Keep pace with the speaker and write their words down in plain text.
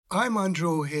I'm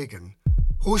Andrew O'Hagan,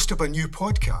 host of a new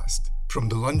podcast from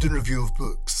the London Review of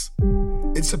Books.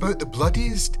 It's about the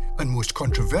bloodiest and most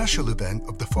controversial event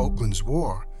of the Falklands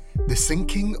War, the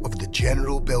sinking of the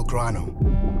General Belgrano.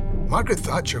 Margaret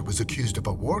Thatcher was accused of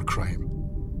a war crime.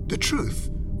 The truth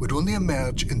would only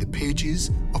emerge in the pages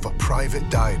of a private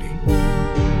diary.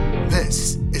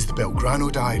 This is the Belgrano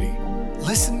Diary.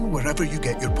 Listen wherever you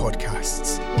get your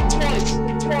podcasts.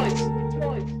 Twice.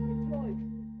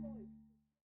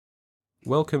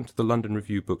 Welcome to the London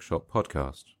Review Bookshop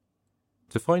podcast.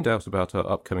 To find out about our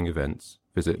upcoming events,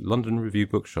 visit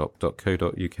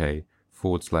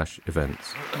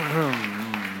londonreviewbookshop.co.uk/events.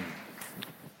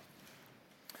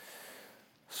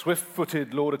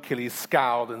 Swift-footed Lord Achilles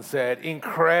scowled and said,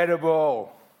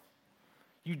 "Incredible!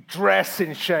 You dress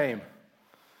in shame.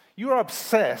 You are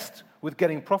obsessed with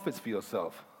getting profits for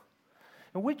yourself.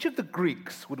 And which of the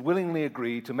Greeks would willingly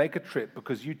agree to make a trip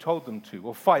because you told them to,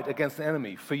 or fight against an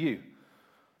enemy for you?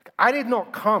 I did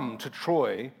not come to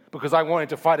Troy because I wanted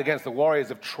to fight against the warriors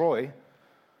of Troy.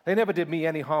 They never did me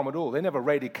any harm at all. They never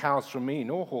raided cows from me,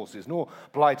 nor horses, nor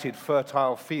blighted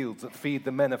fertile fields that feed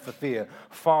the men of Phthia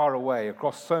far away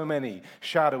across so many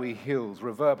shadowy hills,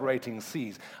 reverberating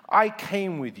seas. I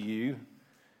came with you,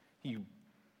 you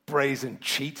brazen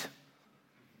cheat,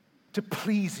 to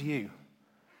please you,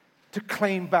 to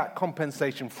claim back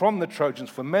compensation from the Trojans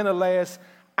for Menelaus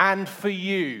and for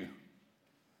you,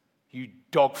 you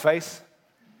dogface.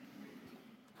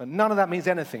 But none of that means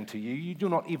anything to you. You do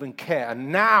not even care. And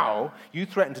now you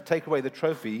threaten to take away the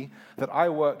trophy that I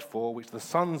worked for, which the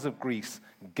sons of Greece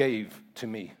gave to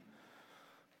me.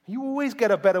 You always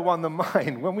get a better one than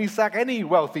mine. When we sack any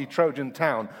wealthy Trojan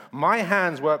town, my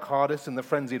hands work hardest in the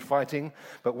frenzied fighting,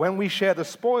 but when we share the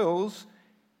spoils,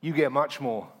 you get much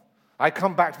more. I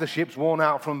come back to the ships worn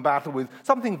out from battle with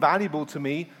something valuable to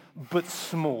me, but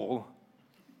small.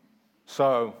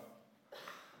 So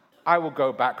I will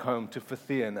go back home to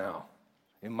Phthia now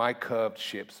in my curved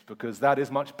ships, because that is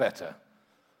much better.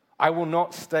 I will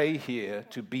not stay here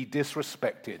to be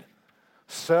disrespected,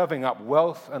 serving up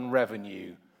wealth and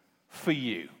revenue for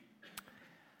you."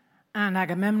 And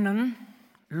Agamemnon,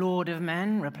 Lord of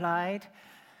Men, replied,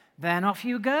 "Then off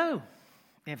you go,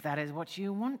 if that is what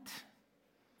you want.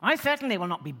 I certainly will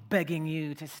not be begging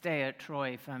you to stay at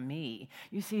Troy for me.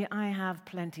 You see, I have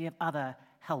plenty of other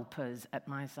helpers at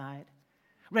my side,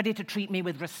 ready to treat me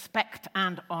with respect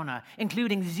and honor,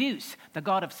 including Zeus, the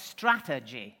god of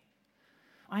strategy.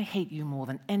 I hate you more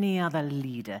than any other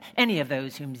leader, any of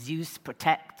those whom Zeus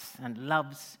protects and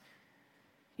loves.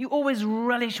 You always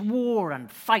relish war and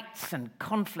fights and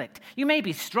conflict. You may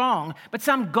be strong, but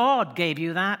some god gave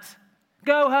you that.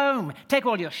 Go home, take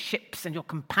all your ships and your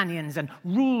companions and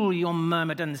rule your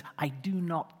myrmidons. I do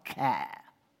not care.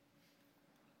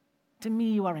 To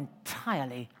me, you are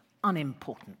entirely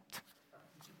unimportant.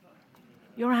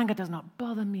 Your anger does not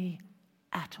bother me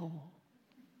at all.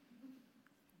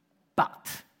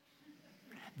 But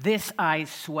this I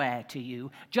swear to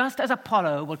you, just as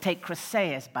Apollo will take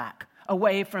Chryseis back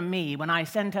away from me when I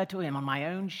send her to him on my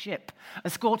own ship,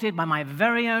 escorted by my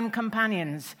very own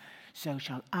companions, so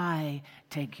shall I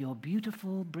take your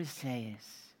beautiful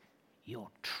Briseis, your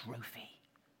trophy.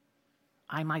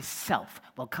 I myself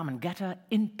will come and get her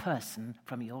in person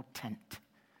from your tent.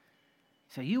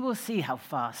 So you will see how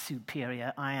far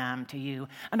superior I am to you,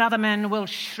 and other men will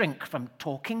shrink from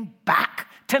talking back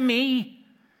to me,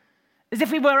 as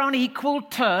if we were on equal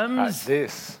terms." At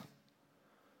this,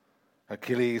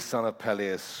 Achilles, son of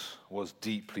Peleus, was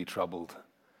deeply troubled,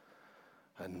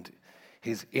 and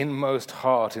his inmost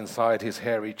heart inside his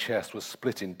hairy chest was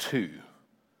split in two,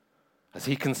 as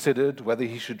he considered whether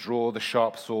he should draw the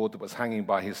sharp sword that was hanging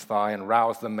by his thigh and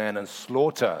rouse the men and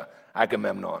slaughter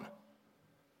Agamemnon,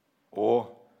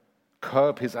 or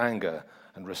curb his anger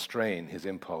and restrain his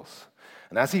impulse.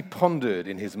 And as he pondered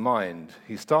in his mind,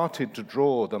 he started to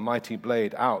draw the mighty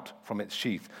blade out from its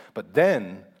sheath. But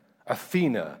then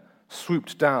Athena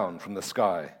swooped down from the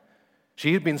sky.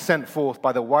 She had been sent forth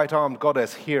by the white-armed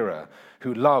goddess Hera,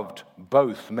 who loved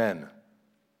both men.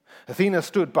 Athena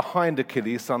stood behind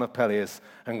Achilles, son of Peleus,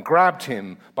 and grabbed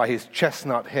him by his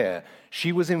chestnut hair.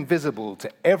 She was invisible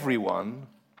to everyone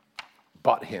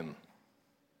but him.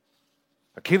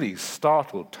 Achilles,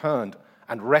 startled, turned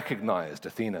and recognized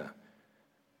Athena.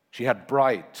 She had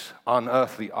bright,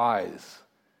 unearthly eyes.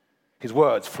 His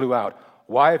words flew out,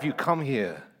 "Why have you come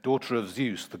here, daughter of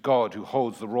Zeus, the god who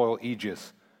holds the royal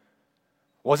aegis?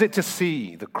 Was it to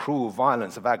see the cruel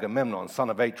violence of Agamemnon, son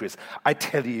of Atreus? I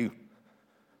tell you,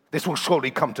 this will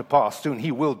surely come to pass soon.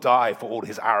 He will die for all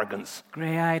his arrogance."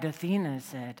 Grey-eyed Athena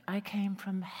said, "I came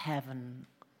from heaven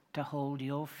to hold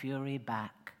your fury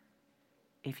back,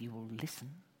 if you will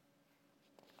listen."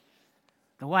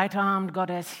 The white-armed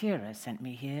goddess Hera sent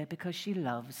me here because she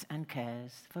loves and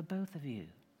cares for both of you.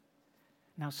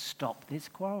 Now stop this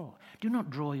quarrel. Do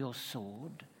not draw your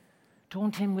sword.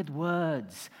 Taunt him with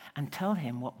words and tell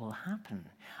him what will happen.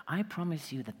 I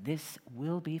promise you that this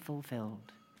will be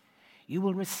fulfilled. You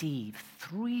will receive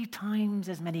 3 times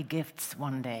as many gifts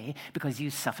one day because you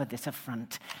suffered this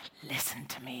affront. Listen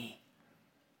to me.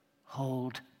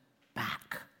 Hold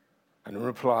back. And in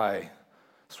reply,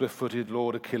 swift-footed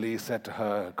Lord Achilles said to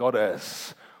her,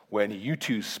 Goddess, when you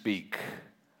two speak,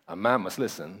 a man must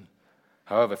listen,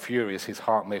 however furious his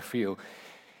heart may feel.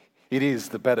 It is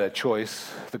the better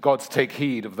choice. The gods take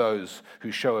heed of those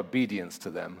who show obedience to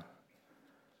them.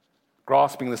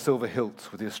 Grasping the silver hilt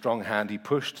with his strong hand, he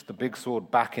pushed the big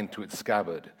sword back into its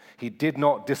scabbard. He did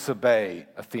not disobey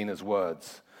Athena's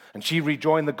words, and she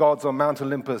rejoined the gods on Mount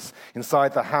Olympus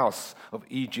inside the house of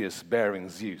Aegis bearing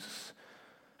Zeus.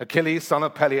 Achilles, son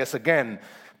of Peleus, again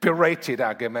berated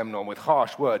Agamemnon with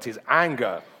harsh words. His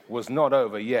anger was not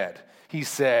over yet. He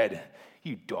said,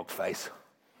 "You dogface.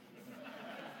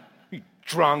 You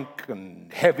drunk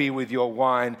and heavy with your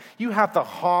wine. You have the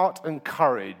heart and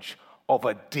courage of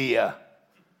a deer.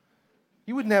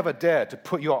 You would never dare to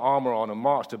put your armor on and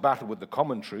march to battle with the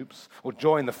common troops or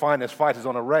join the finest fighters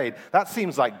on a raid. That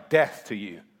seems like death to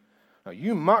you. Now,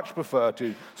 you much prefer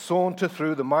to saunter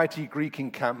through the mighty Greek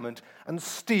encampment and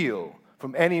steal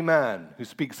from any man who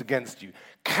speaks against you.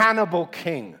 Cannibal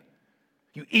king,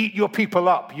 you eat your people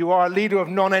up. You are a leader of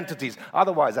non-entities.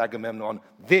 Otherwise, Agamemnon,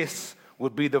 this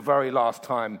would be the very last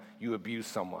time you abuse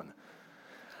someone.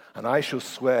 And I shall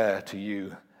swear to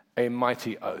you a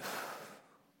mighty oath.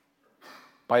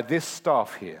 By this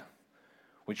staff here,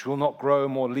 which will not grow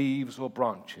more leaves or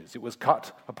branches, it was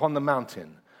cut upon the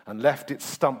mountain and left its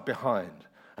stump behind,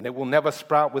 and it will never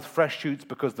sprout with fresh shoots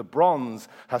because the bronze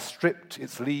has stripped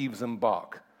its leaves and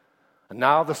bark. And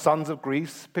now the sons of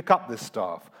Greece pick up this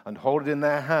staff and hold it in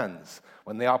their hands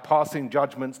when they are passing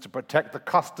judgments to protect the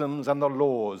customs and the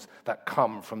laws that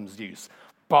come from Zeus.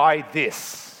 By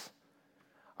this,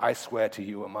 I swear to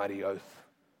you a mighty oath.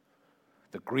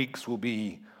 The Greeks will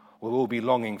all be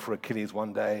longing for Achilles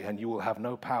one day, and you will have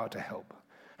no power to help.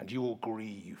 And you will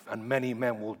grieve, and many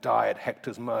men will die at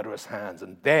Hector's murderous hands.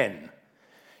 And then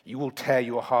you will tear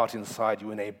your heart inside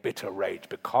you in a bitter rage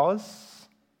because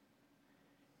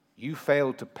you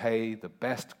failed to pay the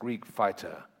best Greek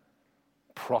fighter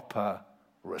proper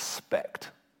respect.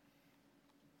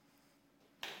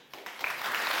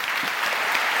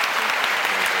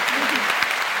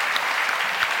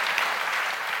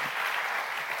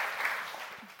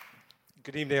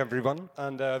 Good evening, everyone,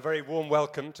 and a very warm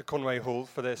welcome to Conway Hall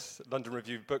for this London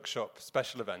Review Bookshop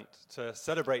special event to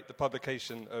celebrate the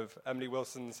publication of Emily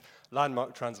Wilson's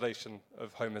landmark translation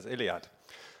of Homer's Iliad.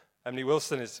 Emily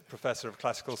Wilson is Professor of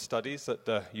Classical Studies at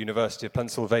the University of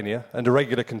Pennsylvania and a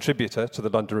regular contributor to the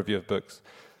London Review of Books,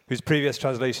 whose previous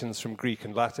translations from Greek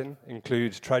and Latin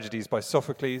include tragedies by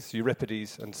Sophocles,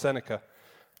 Euripides, and Seneca,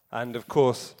 and, of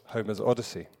course, Homer's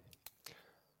Odyssey.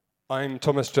 I'm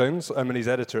Thomas Jones, Emily's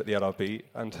editor at the LRB,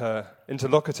 and her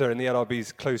interlocutor in the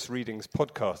LRB's Close Readings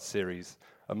podcast series,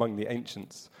 Among the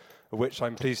Ancients, of which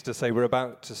I'm pleased to say we're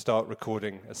about to start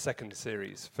recording a second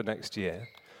series for next year.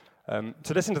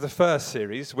 To listen to the first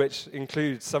series, which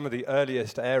includes some of the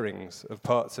earliest airings of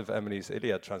parts of Emily's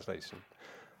Iliad translation,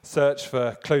 search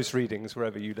for Close Readings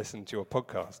wherever you listen to your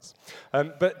podcasts.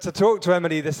 But to talk to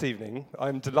Emily this evening,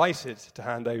 I'm delighted to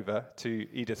hand over to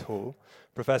Edith Hall,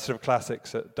 Professor of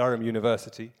Classics at Durham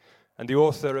University and the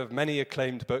author of many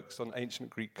acclaimed books on ancient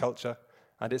Greek culture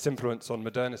and its influence on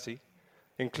modernity,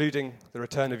 including The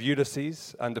Return of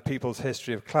Ulysses and A People's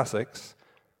History of Classics.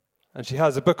 And she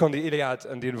has a book on the Iliad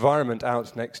and the environment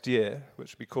out next year,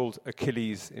 which will be called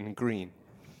Achilles in Green.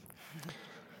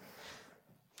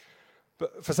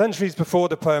 But for centuries before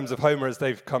the poems of Homer as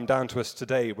they've come down to us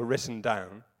today were written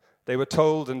down, they were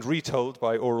told and retold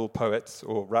by oral poets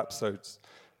or rhapsodes.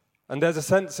 And there's a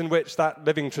sense in which that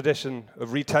living tradition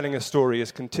of retelling a story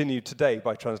is continued today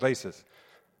by translators.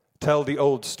 Tell the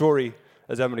old story,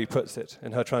 as Emily puts it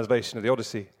in her translation of the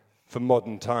Odyssey, for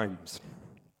modern times.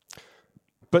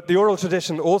 But the oral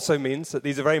tradition also means that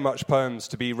these are very much poems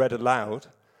to be read aloud,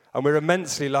 and we're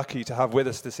immensely lucky to have with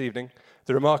us this evening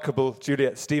the remarkable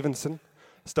Juliet Stevenson,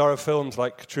 star of films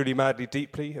like Truly Madly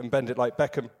Deeply and Bend It Like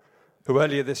Beckham, who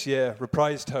earlier this year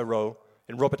reprised her role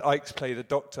in Robert Icke's play The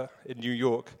Doctor in New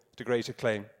York to great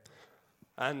acclaim.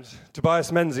 And Tobias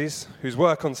Menzies, whose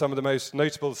work on some of the most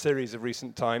notable series of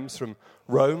recent times, from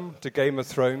Rome to Game of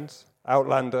Thrones,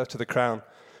 Outlander to The Crown,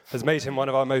 has made him one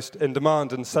of our most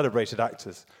in-demand and celebrated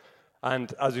actors.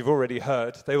 And as we've already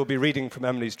heard, they will be reading from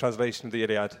Emily's translation of the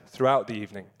Iliad throughout the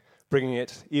evening, bringing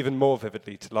it even more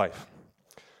vividly to life.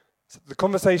 So the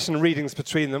conversation and readings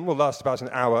between them will last about an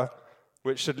hour,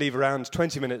 which should leave around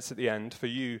 20 minutes at the end for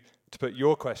you to put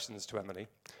your questions to Emily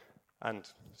and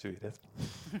to Edith.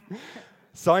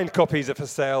 Signed copies are for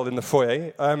sale in the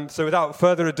foyer. So without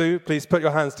further ado, please put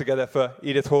your hands together for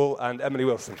Edith Hall and Emily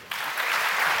Wilson.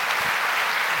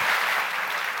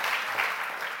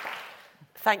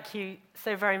 Thank you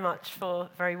so very much for a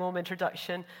very warm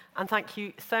introduction, and thank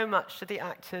you so much to the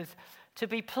actors to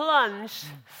be plunged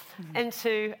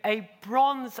into a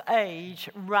Bronze Age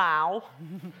row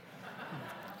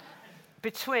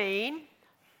between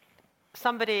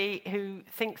somebody who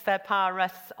thinks their power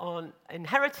rests on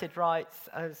inherited rights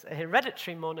as a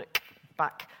hereditary monarch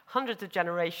back hundreds of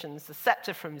generations, the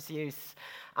scepter from Zeus,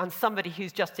 and somebody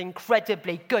who's just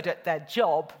incredibly good at their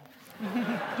job.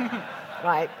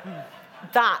 Right?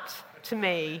 That, to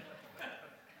me,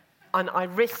 and I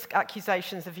risk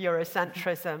accusations of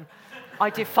Eurocentrism, I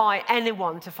defy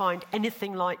anyone to find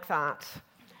anything like that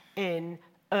in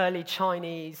early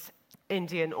Chinese,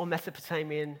 Indian, or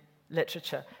Mesopotamian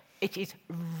literature. It is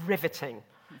riveting.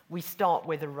 We start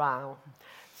with a row.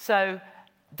 So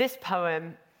this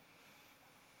poem,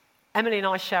 Emily and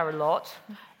I share a lot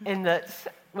in that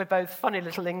we're both funny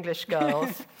little English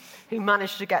girls who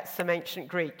managed to get some ancient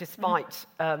Greek despite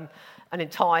an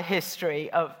entire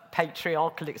history of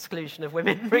patriarchal exclusion of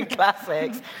women in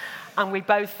classics. And we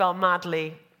both fell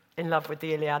madly in love with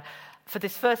the Iliad. For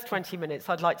this first 20 minutes,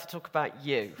 I'd like to talk about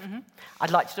you. Mm-hmm.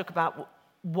 I'd like to talk about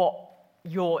what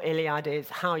your Iliad is,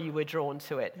 how you were drawn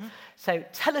to it. Mm-hmm. So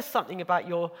tell us something about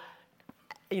your,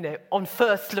 on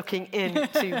first looking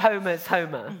into Homer's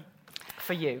Homer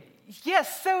for you.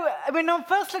 Yes, so on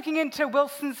first looking into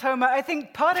Wilson's Homer, I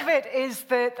think part of it is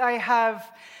that I have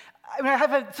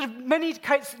a sort of many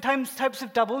types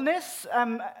of doubleness.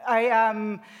 I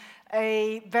am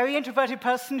a very introverted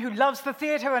person who loves the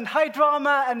theatre and high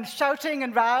drama and shouting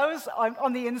and rows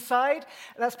on the inside.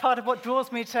 That's part of what draws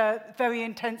me to very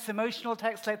intense emotional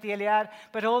texts like the Iliad,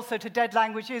 but also to dead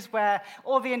languages where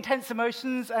all the intense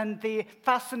emotions and the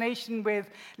fascination with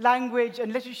language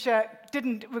and literature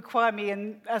didn't require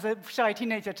me as a shy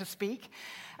teenager to speak.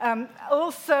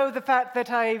 Also the fact that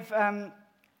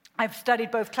I've studied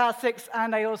both classics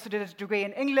and I also did a degree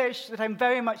in English, that I'm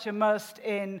very much immersed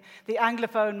in the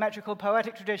Anglophone metrical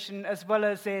poetic tradition as well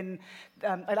as in,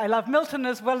 I love Milton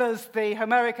as well as the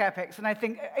Homeric epics. And I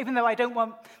think even though I don't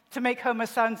want to make Homer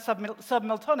sound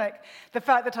sub-Miltonic, the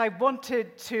fact that I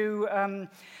wanted to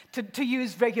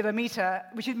use regular meter,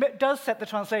 which does set the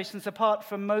translations apart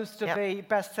from most of the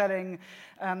best-selling,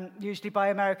 usually by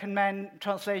American men,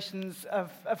 translations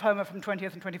of Homer from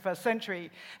 20th and 21st century,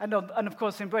 and of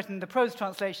course in Britain the prose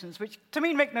translations, which to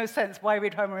me make no sense. Why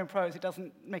read Homer in prose? It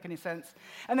doesn't make any sense.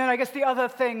 And then I guess the other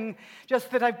thing, just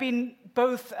that I've been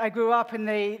both, I grew up in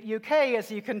the UK,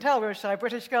 as you can tell, we're shy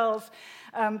British girls,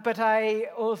 but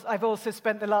I've also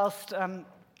spent the last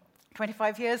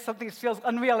 25 years, something that feels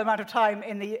unreal amount of time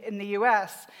in the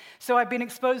US. So I've been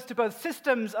exposed to both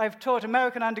systems. I've taught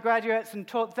American undergraduates and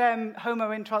taught them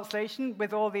Homer in translation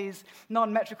with all these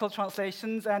non-metrical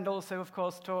translations, and also, of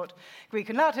course, taught Greek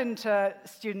and Latin to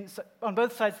students on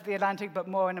both sides of the Atlantic, but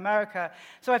more in America.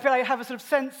 So I feel I have a sort of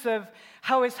sense of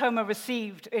how is Homer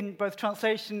received in both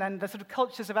translation and the sort of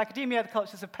cultures of academia, the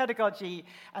cultures of pedagogy,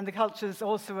 and the cultures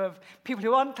also of people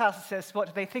who aren't classicists. What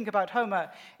do they think about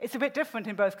Homer? It's a bit different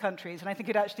in both countries, and I think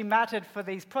it actually mattered for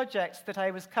these projects that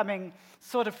I was coming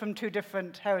sort of from two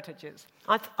different heritages.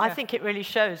 I think it really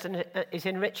shows, and it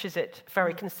enriches it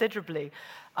very considerably.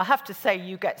 I have to say,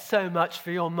 you get so much for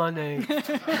your money.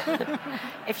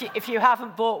 If you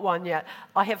haven't bought one yet,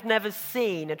 I have never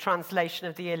seen a translation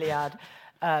of the Iliad,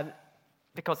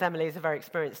 because Emily is a very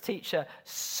experienced teacher,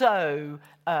 so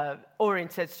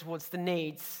oriented towards the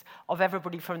needs of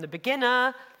everybody from the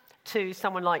beginner to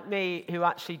someone like me who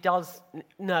actually does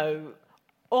know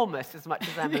almost as much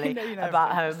as Emily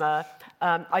about Homer.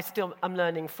 I'm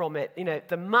learning from it.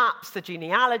 The maps, the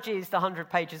genealogies, the 100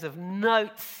 pages of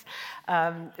notes,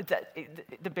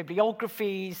 the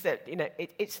bibliographies.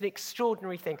 It's an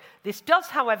extraordinary thing. This does,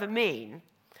 however, mean,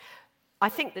 I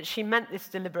think that she meant this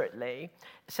deliberately.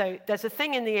 So there's a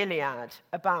thing in the Iliad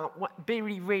about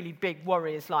really, really big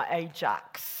warriors like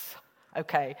Ajax,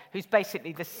 who's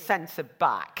basically the centre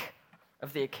back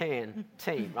of the Achaean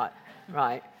team,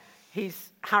 right? He's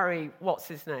Harry, what's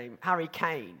his name? Harry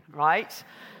Kane, right?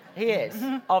 He is,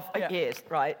 he is,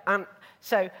 right? And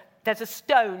so there's a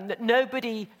stone that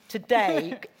nobody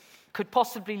today could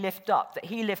possibly lift up, that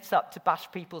he lifts up to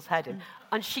bash people's head in.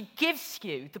 And she gives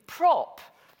you the prop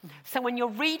So when you're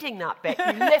reading that bit,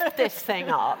 you lift this thing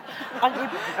up. And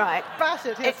right. Bash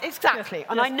it, yes. Exactly. Yes.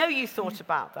 And I know you thought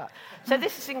about that. So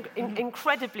this is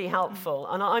incredibly helpful,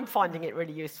 and I'm finding it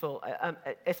really useful,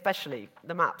 especially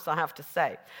the maps, I have to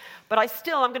say. But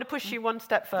I'm going to push you one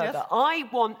step further. Yes. I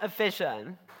want a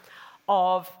vision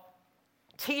of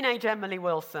teenage Emily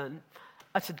Wilson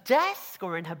at a desk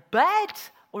or in her bed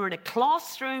or in a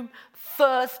classroom,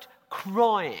 first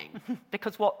crying,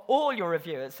 because what all your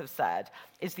reviewers have said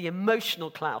is the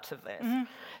emotional clout of this.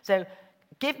 So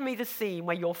give me the scene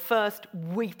where you're first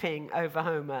weeping over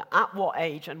Homer. At what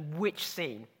age and which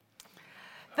scene?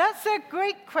 That's a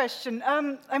great question.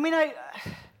 I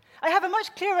have a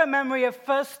much clearer memory of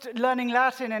first learning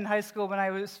Latin in high school when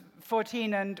I was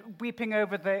 14 and weeping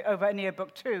over Iliad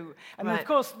Book 2. And Right. of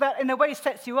course, that in a way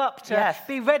sets you up to Yes.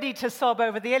 be ready to sob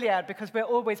over the Iliad, because we're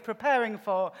always preparing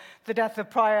for the death of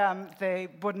Priam, the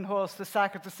wooden horse, the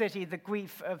sack of the city, the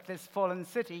grief of this fallen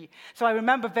city. So I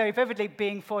remember very vividly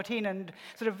being 14 and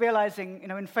sort of realizing,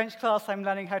 in French class I'm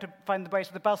learning how to find the way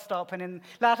to the bus stop, and in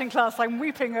Latin class I'm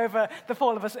weeping over the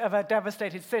fall of a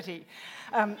devastated city.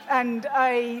 And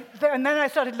then I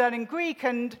started learning Greek,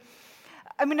 and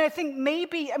I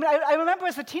remember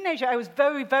as a teenager, I was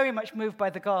very, very much moved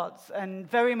by the gods, and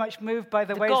very much moved by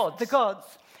the ways... gods? The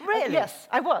gods. Really? Yes,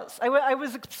 I was. I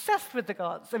was obsessed with the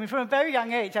gods. From a very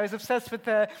young age, I was obsessed with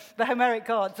the Homeric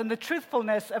gods and the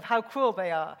truthfulness of how cruel they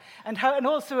are, and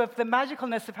also of the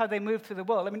magicalness of how they move through the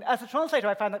world. As a translator,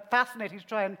 I found it fascinating to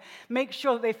try and make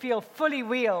sure that they feel fully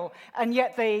real, and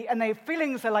yet their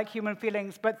feelings are like human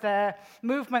feelings, but their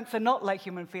movements are not like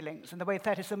human feelings. And the way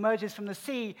Thetis emerges from the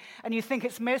sea, and you think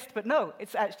it's mist, but no,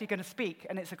 it's actually going to speak,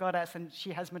 and it's a goddess, and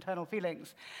she has maternal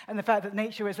feelings. And the fact that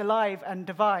nature is alive and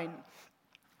divine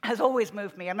has always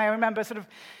moved me. And I remember sort of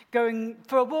going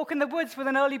for a walk in the woods with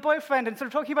an early boyfriend and sort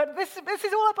of talking about, this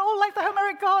is all like the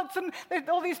Homeric gods, and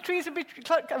all these trees would be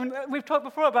cut. We've talked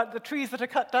before about the trees that are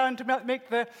cut down to make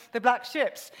the black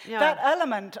ships. Yeah. That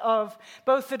element of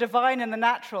both the divine and the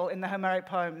natural in the Homeric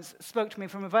poems spoke to me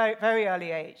from a very, very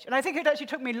early age. And I think it actually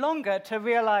took me longer to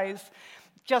realize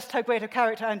just how great a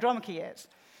character Andromache is.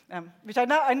 Which I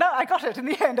know I got it in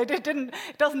the end. It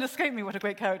doesn't escape me what a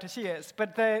great character she is.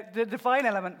 But the divine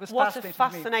element was fascinating to me. What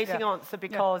a fascinating answer,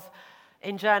 because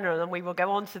in general, and we will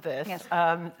go on to this, Yes.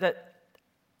 that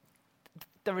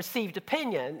the received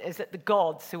opinion is that the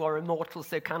gods, who are immortal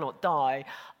so cannot die,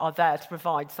 are there to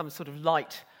provide some sort of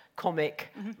light comic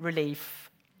relief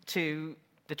to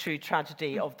the true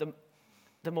tragedy of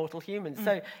the mortal humans.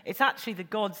 So it's actually the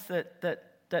gods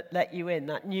that let you in,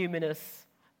 that numinous...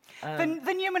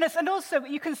 The numinous, and also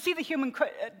you can see the human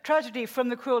tragedy from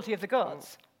the cruelty of the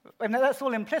gods. And that's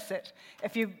all implicit.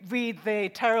 If you read the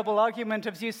terrible argument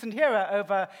of Zeus and Hera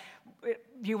over,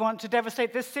 you want to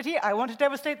devastate this city, I want to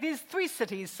devastate these 3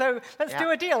 cities, so let's do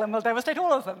a deal and we'll devastate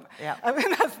all of them. Yeah.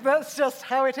 That's just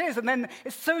how it is. And then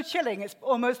it's so chilling, it's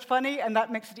almost funny, and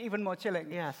that makes it even more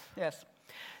chilling. Yes.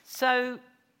 So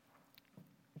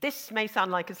this may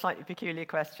sound like a slightly peculiar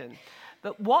question,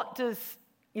 but what does,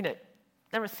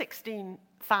 there are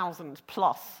 16,000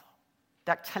 plus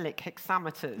dactylic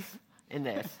hexameters in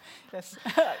this. Yes.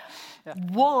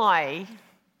 Why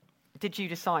did you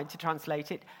decide to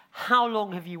translate it? How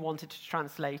long have you wanted to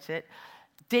translate it?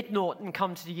 Did Norton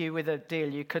come to you with a deal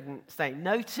you couldn't say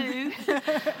no to?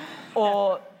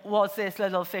 Or was this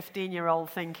little 15-year-old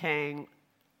thinking,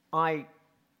 I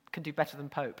can do better than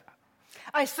Pope?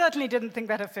 I certainly didn't think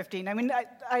that at 15.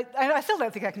 I still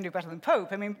don't think I can do better than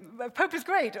Pope. Pope is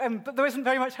great, but there isn't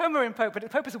very much Homer in Pope, but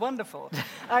Pope is wonderful.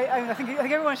 I think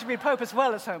everyone should read Pope as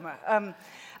well as Homer.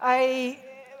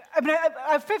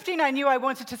 At 15, I knew I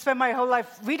wanted to spend my whole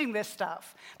life reading this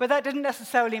stuff, but that didn't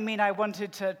necessarily mean I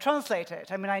wanted to translate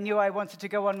it. I knew I wanted to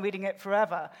go on reading it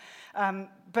forever.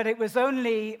 But it was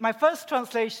only my first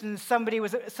translation,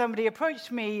 somebody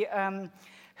approached me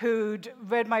who'd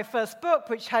read my first book,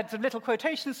 which had some little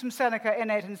quotations from Seneca in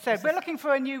it, and said, we're looking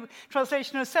for a new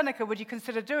translation of Seneca, would you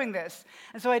consider doing this?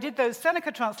 And so I did those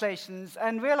Seneca translations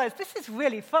and realized this is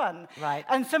really fun. Right.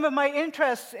 And some of my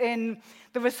interests in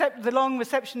the long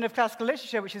reception of classical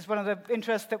literature, which is one of the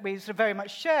interests that we sort of very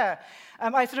much share,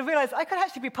 I sort of realized I could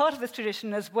actually be part of this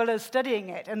tradition as well as studying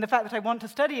it. And the fact that I want to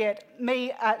study it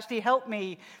may actually help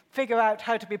me figure out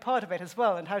how to be part of it as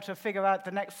well, and how to figure out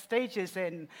the next stages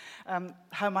in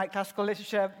how might classical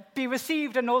literature be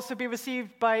received, and also be received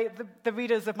by the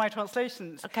readers of my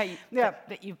translations. Okay, yeah.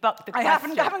 But you've bucked the question.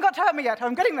 I haven't got to Homer yet.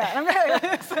 I'm getting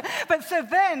there. So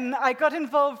then I got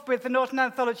involved with the Norton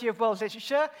Anthology of World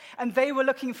Literature, and they were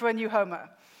looking for a new Homer.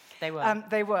 They were.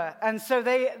 They were. And so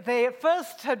they at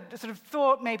first had sort of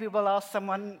thought maybe we'll ask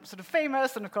someone sort of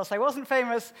famous, and of course I wasn't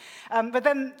famous. But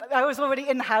then I was already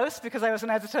in-house because I was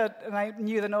an editor and I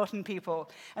knew the Norton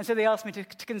people. And so they asked me to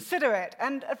consider it.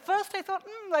 And at first I thought,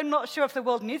 I'm not sure if the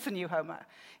world needs a new Homer,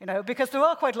 because there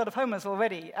are quite a lot of Homers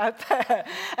already out there.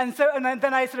 And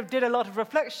then I sort of did a lot of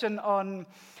reflection on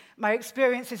my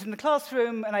experiences in the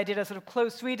classroom, and I did a sort of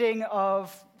close reading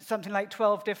of something like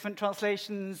 12 different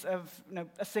translations of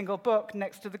a single book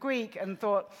next to the Greek, and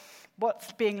thought,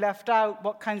 what's being left out?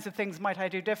 What kinds of things might I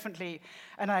do differently?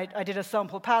 And I did a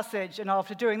sample passage, and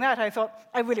after doing that, I thought,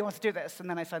 I really want to do this. And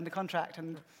then I signed the contract,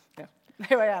 and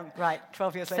here I am, right,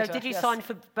 12 years later. So did you sign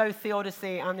for both the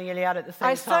Odyssey and the Iliad at the same time?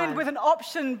 I signed with an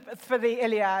option for the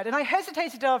Iliad, and I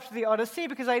hesitated after the Odyssey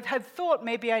because I had thought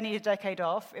maybe I need a decade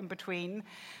off in between,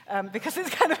 because it's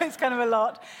kind of a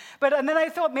lot. And then I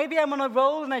thought maybe I'm on a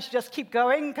roll and I should just keep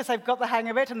going because I've got the hang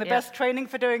of it, and the best training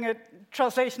for doing a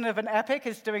translation of an epic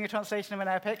is doing a translation of an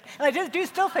epic. And I do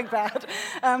still think that.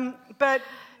 And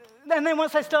then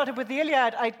once I started with the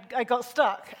Iliad, I got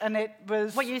stuck, and it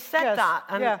was... Well, you said that,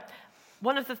 and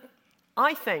one of the...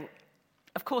 I think,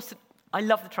 of course, I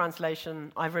love the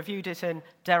translation. I've reviewed it in,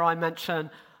 dare I mention,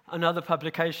 another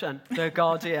publication, The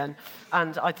Guardian,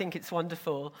 and I think it's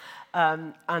wonderful,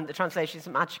 and the translation is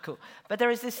magical. But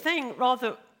there is this thing,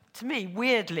 rather, to me,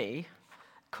 weirdly,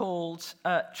 called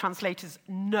Translator's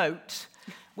Note,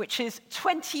 which is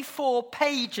 24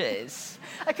 pages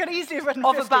I could easily have written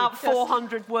of 50, about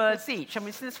 400 words each. I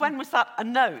mean, since when was that a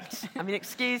note? I mean,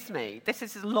 excuse me. This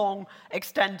is a long,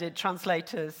 extended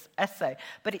translator's essay,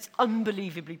 but it's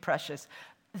unbelievably precious.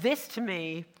 This, to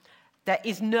me, there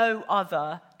is no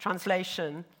other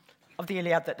translation of the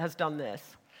Iliad that has done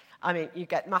this. I mean, you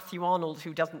get Matthew Arnold,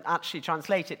 who doesn't actually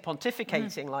translate it,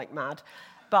 pontificating like mad,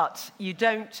 but you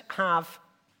don't have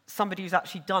somebody who's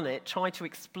actually done it try to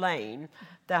explain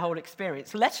their whole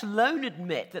experience, let alone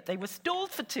admit that they were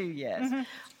stalled for 2 years,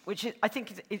 which I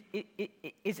think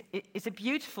is a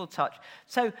beautiful touch.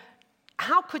 So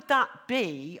how could that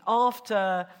be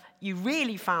after you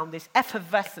really found this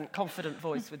effervescent, confident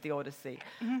voice with the Odyssey?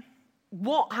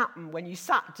 What happened when you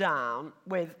sat down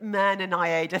with Men and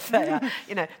Iedathea,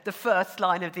 the first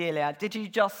line of the Iliad? Did you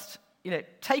just,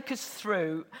 take us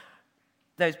through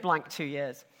those blank 2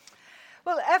 years?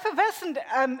 Well, effervescent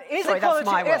is Sorry, a quality. that's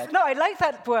my word. No, I like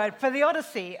that word for the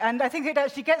Odyssey, and I think it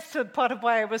actually gets to part of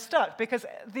why I was stuck, because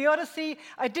the Odyssey,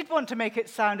 I did want to make it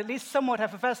sound at least somewhat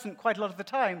effervescent quite a lot of the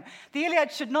time. The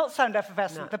Iliad should not sound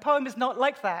effervescent. No. The poem is not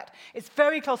like that. It's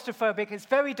very claustrophobic. It's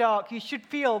very dark. You should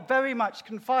feel very much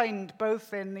confined,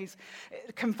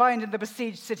 confined in the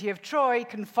besieged city of Troy,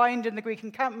 confined in the Greek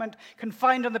encampment,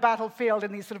 confined on the battlefield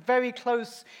in these sort of very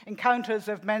close encounters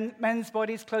of men's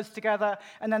bodies close together,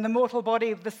 and then the mortal body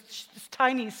of this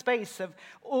tiny space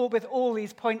with all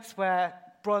these points where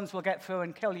bronze will get through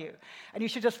and kill you. And you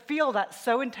should just feel that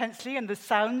so intensely, and the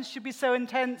sounds should be so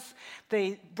intense.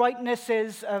 The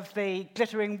brightnesses of the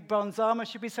glittering bronze armor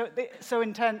should be so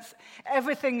intense.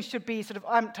 Everything should be sort of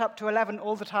amped up to 11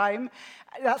 all the time.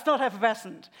 That's not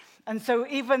effervescent. And so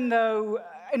even though,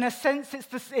 in a sense,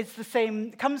 it's the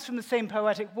same, comes from the same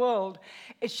poetic world,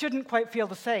 it shouldn't quite feel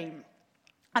the same.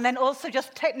 And then also,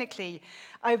 just technically,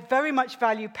 I very much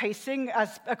value pacing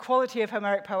as a quality of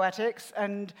Homeric poetics,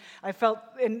 and I felt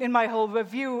in my whole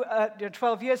review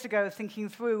 12 years ago, thinking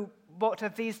through what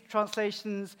have these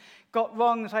translations got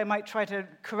wrong that I might try to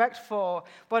correct for,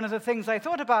 one of the things I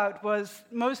thought about was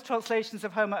most translations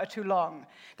of Homer are too long.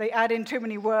 They add in too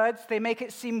many words, they make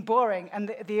it seem boring,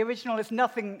 and the original is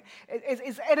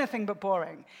anything but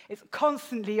boring. It's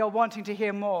constantly you're wanting to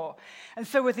hear more. And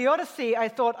so with the Odyssey, I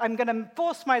thought I'm going to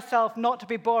force myself not to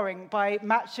be boring by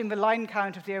matching the line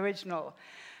count of the original.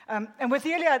 And with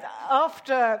the Iliad,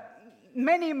 after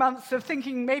many months of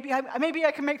thinking maybe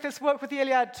I can make this work with the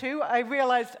Iliad too, I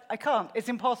realized I can't. It's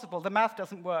impossible. The math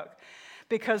doesn't work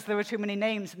because there were too many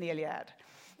names in the Iliad.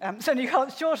 So you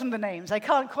can't shorten the names. I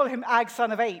can't call him Ag,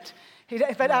 son of Eight.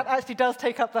 That actually does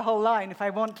take up the whole line. If I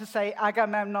want to say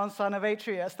Agamemnon, son of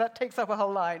Atreus, that takes up a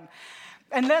whole line.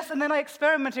 And then I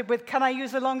experimented with, can I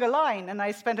use a longer line? And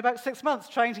I spent about 6 months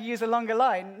trying to use a longer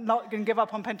line, not going to give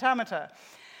up on pentameter.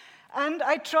 And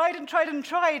I tried and tried and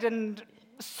tried, and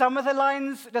some of the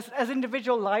lines, as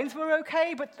individual lines, were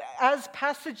okay, but as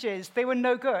passages, they were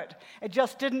no good. It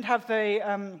just didn't have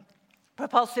the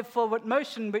propulsive forward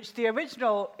motion, which the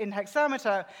original in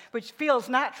hexameter, which feels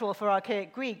natural for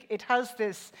archaic Greek, it has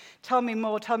this tell me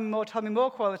more, tell me more, tell me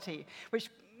more quality, which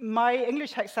my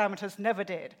English hexameters never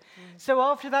did. So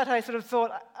after that, I sort of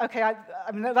thought, okay, I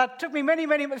mean, that took me many,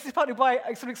 this is partly why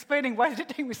I'm sort of explaining why did it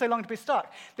take me so long to be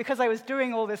stuck, because I was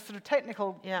doing all this sort of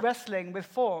technical wrestling with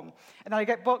form. And then I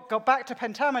got back to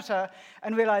pentameter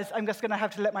and realized I'm just going to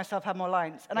have to let myself have more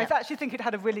lines. And I actually think it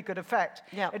had a really good effect.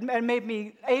 Yeah. It made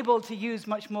me able to use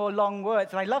much more long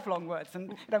words, and I love long words,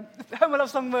 and Homer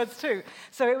loves long words too.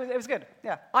 So it was good,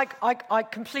 yeah. I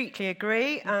completely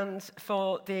agree, and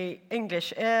for the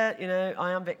English ear,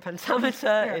 iambic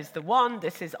pentameter is the one.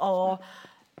 This is our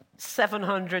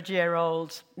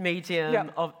 700-year-old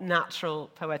medium of natural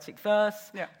poetic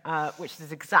verse, which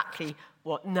is exactly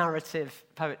what narrative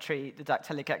poetry, the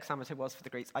dactylic hexameter, was for the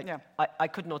Greeks. I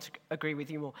could not agree with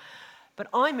you more. But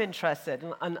I'm interested,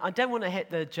 and I don't want to hit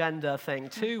the gender thing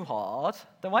too hard,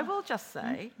 though I will just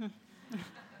say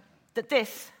that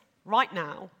this, right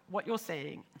now, what you're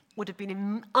seeing, would have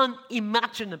been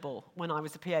unimaginable when I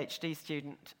was a PhD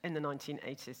student in the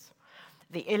 1980s.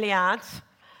 The Iliad,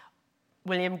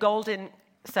 William Golding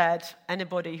said,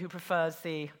 anybody who prefers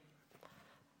the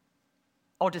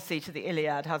Odyssey to the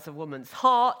Iliad has a woman's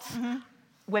heart.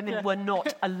 Women were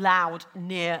not allowed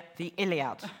near the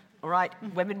Iliad, all right?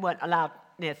 Women weren't allowed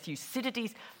near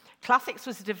Thucydides. Classics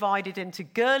was divided into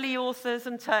girly authors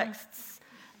and texts,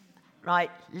 right?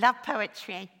 Love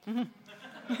poetry.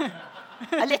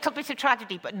 A little bit of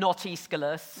tragedy, but not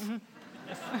Aeschylus.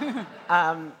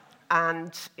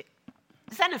 And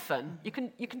Xenophon. You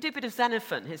can do a bit of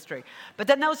Xenophon history. But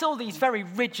then there was all these very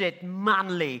rigid,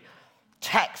 manly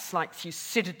texts like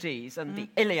Thucydides and the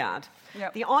Iliad.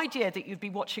 The idea that you'd be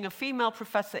watching a female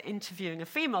professor interviewing a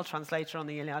female translator on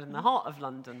the Iliad in the heart of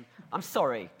London. I'm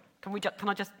sorry. Can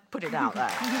I just put it out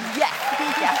there? Yes.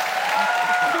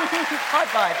 High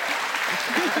five.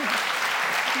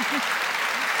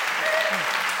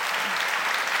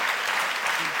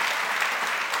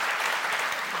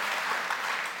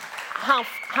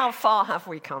 How far have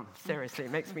we come? Seriously,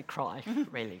 it makes me cry,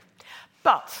 really.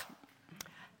 But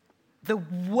the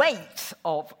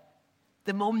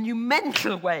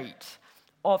monumental weight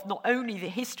of not only the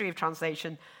history of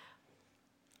translation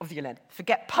of the Iliad,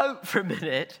 forget Pope for a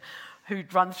minute,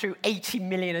 who'd run through 80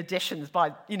 million editions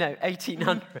by,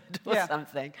 1800 or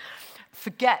something.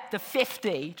 Forget the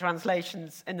 50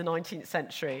 translations in the 19th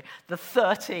century, the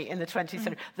 30 in the 20th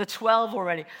century, the 12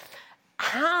 already.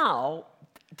 How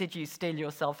did you steel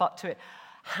yourself up to it?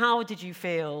 How did you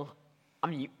feel? I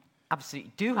mean, you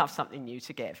absolutely do have something new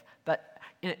to give, but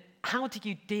how did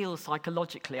you deal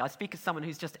psychologically? I speak as someone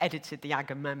who's just edited the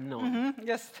Agamemnon.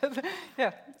 Yes,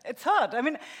 it's hard. I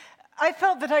mean, I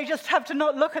felt that I just have to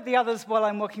not look at the others while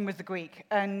I'm working with the Greek,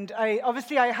 and I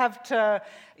have to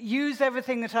use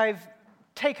everything that I've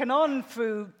taken on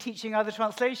through teaching other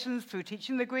translations, through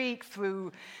teaching the Greek,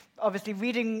 through obviously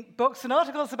reading books and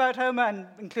articles about Homer, and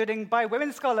including by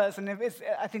women scholars. And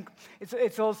I think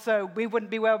it's also, we wouldn't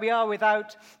be where we are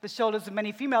without the shoulders of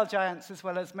many female giants as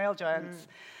well as male giants.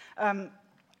 And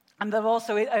there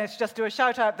also, I should just do a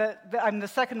shout out that I'm the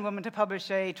second woman to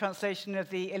publish a translation of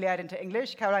the Iliad into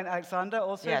English. Caroline Alexander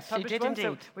also published one. Indeed.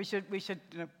 So we should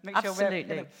make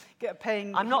Absolutely. sure we're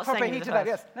paying I'm not proper saying heed to that.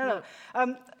 Yes, no.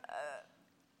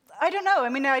 I don't know. I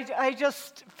mean, I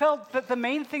just felt that the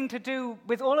main thing to do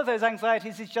with all of those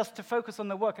anxieties is just to focus on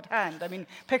the work at hand. I mean,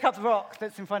 pick up the rock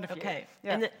that's in front of you. Okay.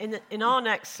 Yeah. In our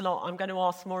next slot, I'm going to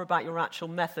ask more about your actual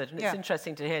method, and it's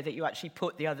interesting to hear that you actually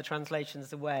put the other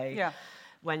translations away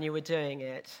when you were doing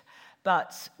it.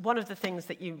 But one of the things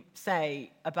that you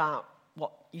say about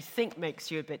what you think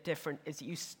makes you a bit different is that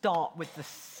you start with the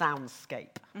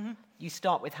soundscape. You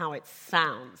start with how it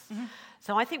sounds.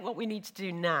 So I think what we need to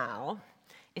do now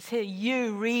is hear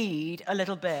you read a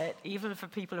little bit, even for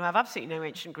people who have absolutely no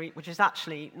ancient Greek, which is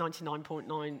actually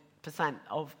 99.9%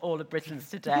 of all of Britons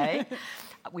today.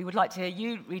 We would like to hear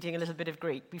you reading a little bit of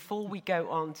Greek before we go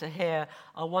on to hear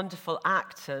our wonderful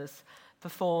actors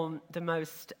perform the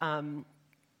most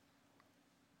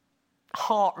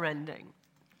heart-rending,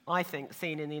 I think,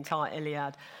 scene in the entire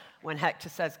Iliad, when Hector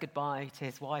says goodbye to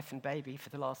his wife and baby for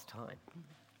the last time.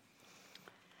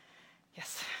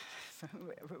 Yes.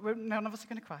 None of us are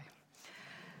going to cry.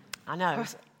 I know.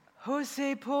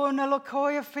 Hose på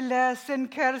nalokoja filasen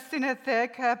kersin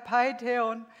etheka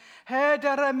paideon.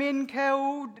 Hedara min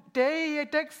keu dei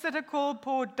dexter kol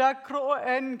på dakro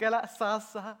engela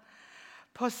sasa.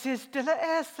 Posistela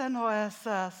esan o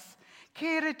esas.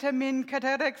 Kirita min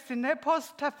kaderexine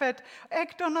postafet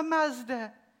ekdona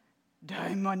mazde.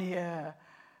 Daimonia.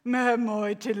 Me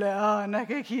moi tile ana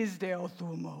ke kizde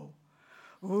othumo.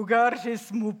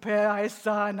 Ugartis mupe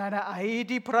aisana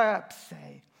aidi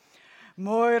prapse.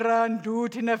 Moiran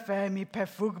dutina femi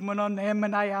perfugmonon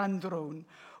emenai andron,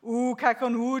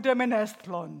 ukakon udem en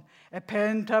estlon,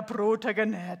 penta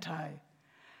protagonetai.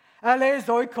 Alles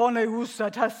oikone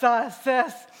usat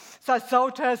sa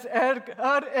sautas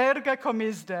erga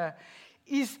comisda,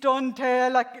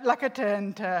 istonte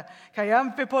lacatente,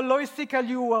 caiamfe poloisi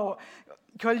caliua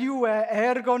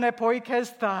ergone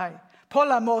poikestai,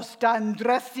 polamos dan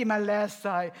dressi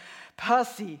malesai,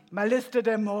 passi malista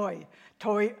de moi,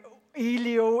 toi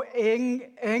ilio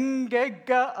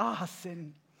engega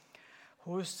asin.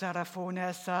 Hos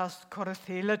Saraphonesas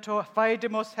corthelator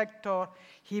faidemos hector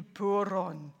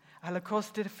hippuron, alla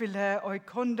costa file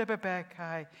oiconde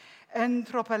bebecai,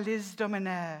 entropalis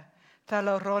domine,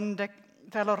 taloron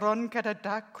cata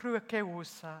dacru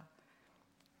keusa.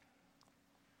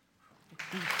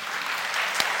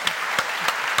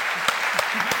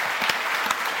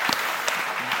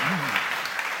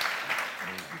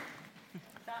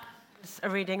 That's a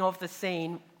reading of the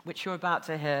scene which you're about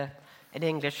to hear in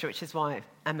English, which is why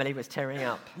Emily was tearing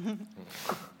up.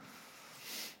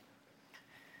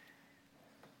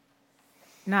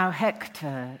 Now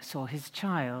Hector saw his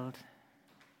child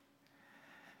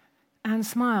and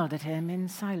smiled at him in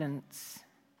silence,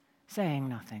 saying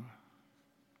nothing.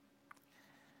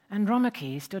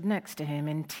 Andromache stood next to him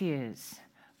in tears,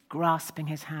 grasping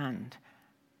his hand,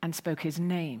 and spoke his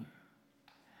name,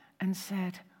 and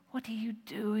said, "What are you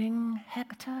doing,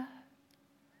 Hector?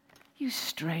 You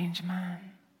strange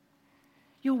man.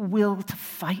 Your will to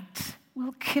fight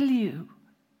will kill you.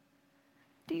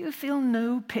 Do you feel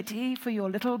no pity for your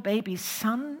little baby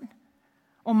son,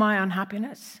 or my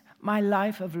unhappiness, my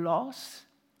life of loss?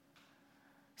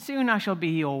 Soon I shall be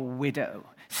your widow.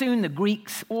 Soon the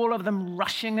Greeks, all of them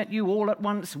rushing at you all at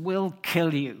once, will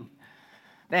kill you.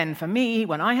 Then for me,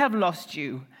 when I have lost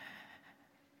you,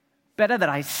 better that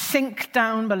I sink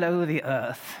down below the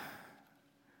earth.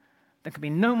 There can be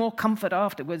no more comfort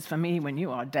afterwards for me when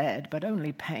you are dead, but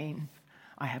only pain.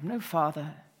 I have no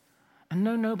father and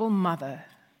no noble mother,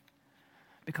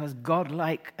 because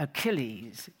godlike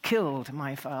Achilles killed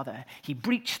my father. He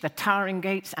breached the towering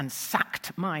gates and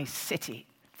sacked my city,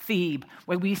 Thebe,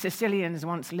 where we Sicilians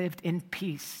once lived in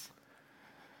peace.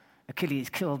 Achilles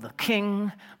killed the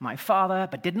king, my father,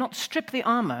 but did not strip the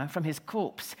armor from his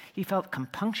corpse. He felt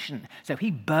compunction, so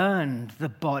he burned the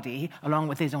body along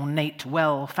with his ornate,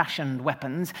 well-fashioned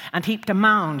weapons and heaped a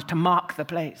mound to mark the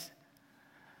place.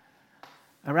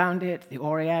 Around it, the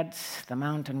Oreads, the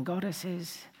mountain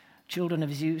goddesses, children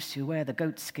of Zeus who wear the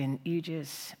goatskin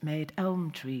aegis, made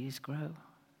elm trees grow.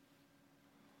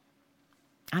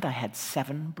 And I had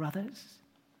 7 brothers.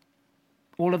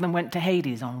 All of them went to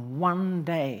Hades on one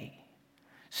day.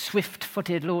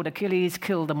 Swift-footed Lord Achilles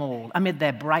killed them all, amid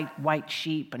their bright white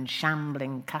sheep and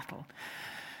shambling cattle.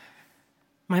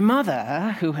 My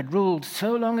mother, who had ruled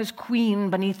so long as queen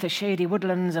beneath the shady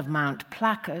woodlands of Mount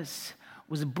Placus,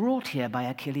 was brought here by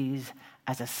Achilles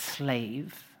as a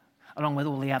slave, along with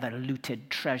all the other looted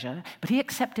treasure, but he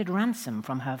accepted ransom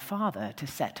from her father to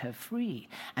set her free,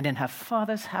 and in her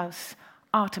father's house,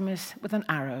 Artemis, with an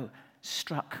arrow,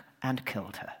 struck and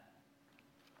killed her.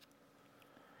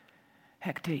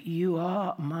 Hector, you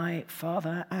are my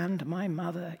father and my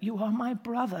mother. You are my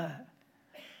brother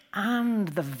and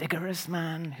the vigorous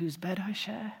man whose bed I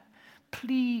share.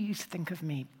 Please think of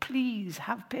me. Please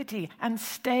have pity and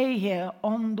stay here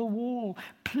on the wall.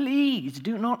 Please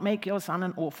do not make your son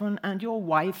an orphan and your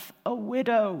wife a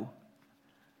widow.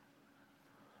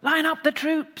 Line up the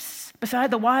troops beside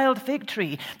the wild fig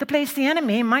tree, the place the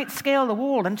enemy might scale the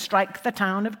wall and strike the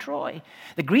town of Troy.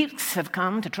 The Greeks have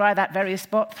come to try that very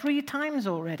spot 3 times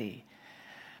already.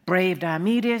 Brave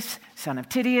Diomedes, son of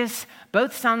Tydeus,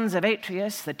 both sons of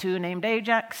Atreus, the 2 named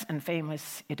Ajax, and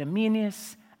famous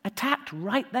Idomeneus, attacked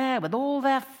right there with all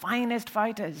their finest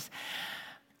fighters.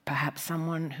 Perhaps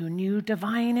someone who knew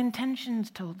divine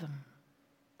intentions told them,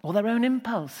 or their own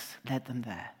impulse led them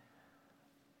there.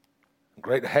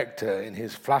 Great Hector in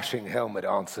his flashing helmet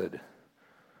answered,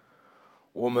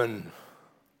 "Woman,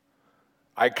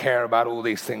 I care about all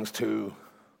these things too,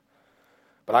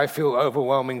 but I feel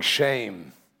overwhelming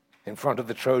shame in front of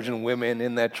the Trojan women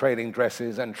in their trailing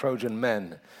dresses and Trojan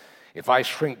men if I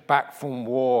shrink back from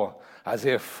war as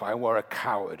if I were a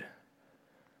coward.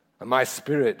 And my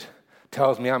spirit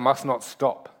tells me I must not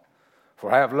stop,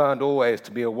 for I have learned always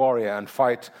to be a warrior and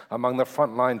fight among the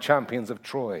frontline champions of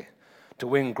Troy, to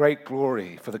win great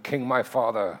glory for the king my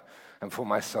father and for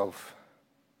myself.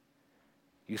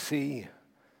 You see,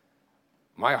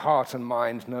 my heart and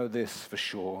mind know this for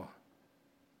sure.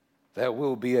 There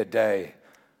will be a day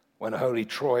when holy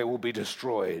Troy will be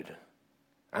destroyed,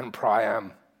 and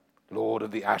Priam, lord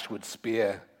of the Ashwood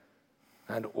spear,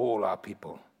 and all our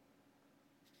people.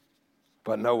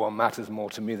 But no one matters more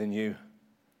to me than you.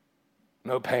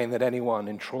 No pain that anyone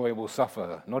in Troy will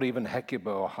suffer, not even Hecuba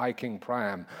or High King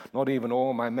Priam, not even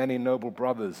all my many noble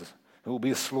brothers who will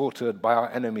be slaughtered by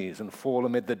our enemies and fall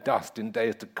amid the dust in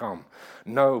days to come.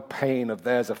 No pain of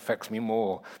theirs affects me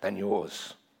more than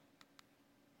yours.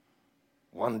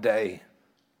 One day,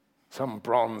 some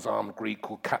bronze-armed Greek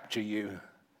will capture you,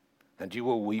 and you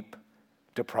will weep,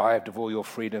 deprived of all your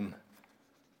freedom.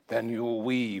 Then you will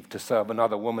weave to serve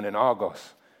another woman in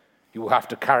Argos. You will have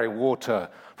to carry water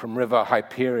from river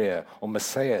Hyperia or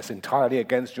Marsyas entirely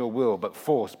against your will, but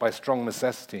forced by strong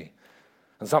necessity.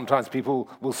 And sometimes people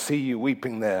will see you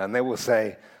weeping there, and they will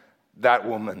say, that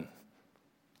woman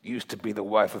used to be the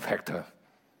wife of Hector,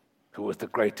 who was the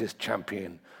greatest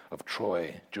champion of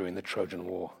Troy during the Trojan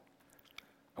War.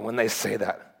 And when they say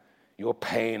that, your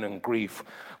pain and grief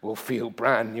will feel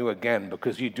brand new again,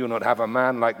 because you do not have a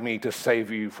man like me to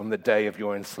save you from the day of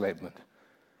your enslavement.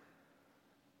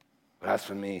 But as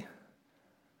for me,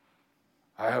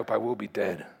 I hope I will be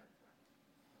dead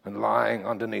and lying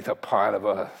underneath a pile of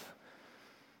earth,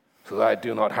 so that I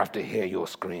do not have to hear your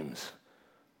screams,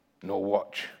 nor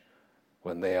watch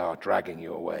when they are dragging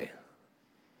you away.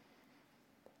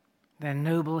 Then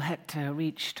noble Hector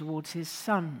reached towards his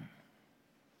son.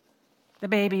 The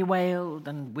baby wailed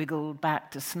and wiggled back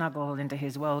to snuggle into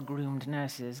his well-groomed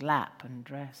nurse's lap and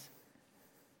dress.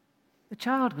 The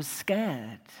child was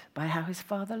scared by how his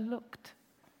father looked,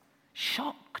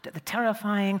 shocked at the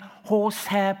terrifying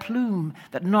horsehair plume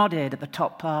that nodded at the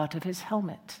top part of his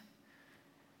helmet.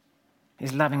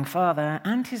 His loving father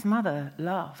and his mother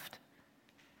laughed.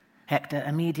 Hector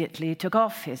immediately took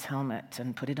off his helmet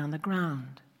and put it on the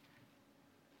ground.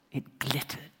 It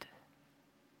glittered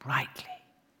brightly.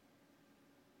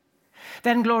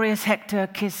 Then glorious Hector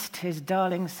kissed his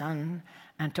darling son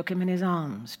and took him in his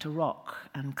arms to rock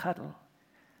and cuddle,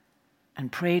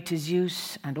 and prayed to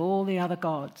Zeus and all the other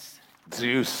gods.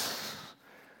 Zeus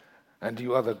and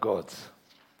you other gods,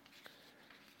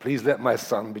 please let my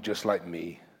son be just like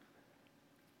me,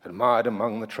 admired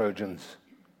among the Trojans,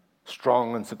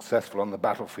 strong and successful on the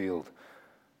battlefield,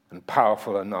 and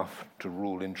powerful enough to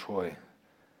rule in Troy.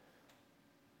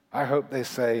 I hope they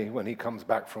say when he comes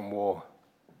back from war,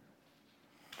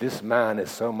 this man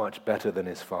is so much better than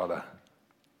his father.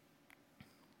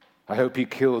 I hope he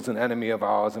kills an enemy of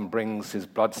ours and brings his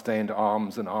blood-stained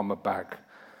arms and armor back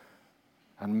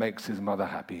and makes his mother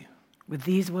happy. With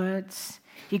these words,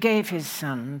 he gave his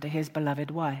son to his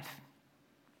beloved wife.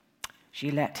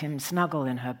 She let him snuggle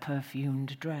in her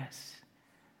perfumed dress,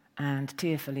 and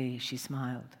tearfully she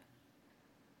smiled.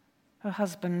 Her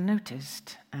husband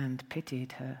noticed and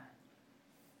pitied her.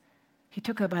 He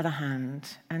took her by the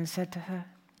hand and said to her,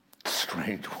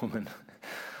 strange woman,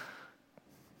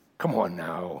 come on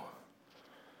now.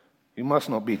 You must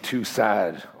not be too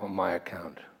sad on my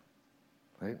account.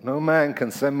 Right? No man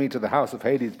can send me to the house of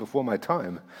Hades before my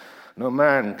time. No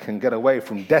man can get away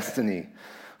from destiny,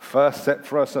 first set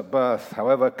for us at birth,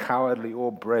 however cowardly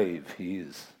or brave he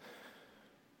is.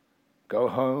 Go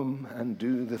home and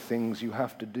do the things you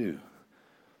have to do.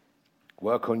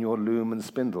 Work on your loom and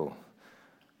spindle,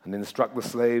 and instruct the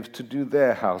slaves to do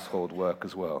their household work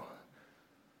as well.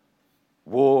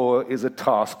 War is a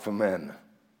task for men,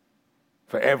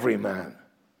 for every man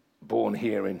born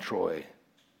here in Troy,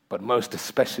 but most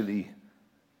especially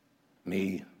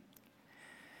me.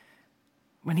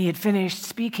 When he had finished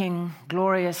speaking,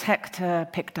 glorious Hector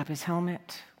picked up his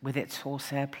helmet with its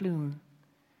horsehair plume.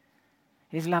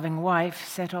 His loving wife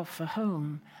set off for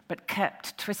home, but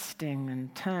kept twisting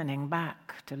and turning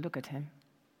back to look at him.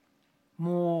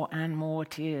 More and more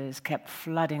tears kept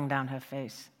flooding down her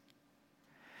face.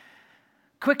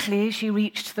 Quickly she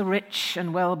reached the rich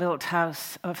and well-built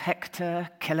house of Hector,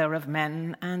 killer of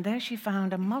men, and there she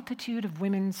found a multitude of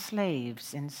women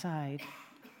slaves inside.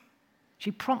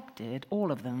 She prompted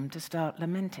all of them to start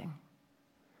lamenting.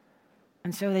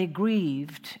 And so they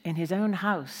grieved in his own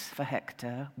house for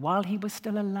Hector while he was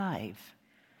still alive.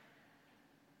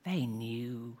 They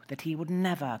knew that he would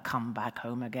never come back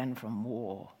home again from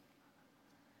war.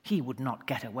 He would not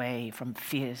get away from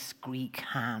fierce Greek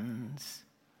hands.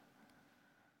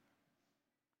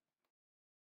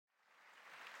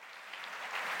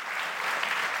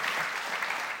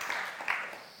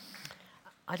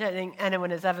 I don't think anyone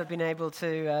has ever been able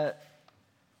to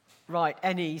write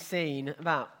any scene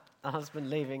about a husband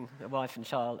leaving a wife and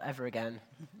child ever again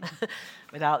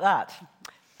without that.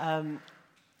 And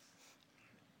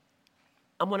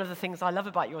one of the things I love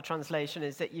about your translation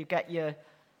is that you get your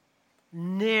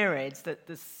Nereids,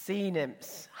 the sea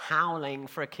nymphs howling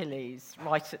for Achilles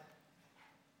right at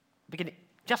the beginning,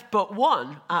 just book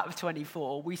 1 out of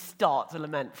 24, we start the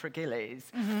lament for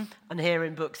Achilles. And here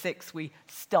in book 6, we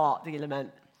start the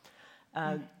lament.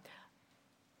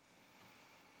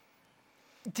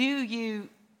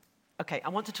 Okay, I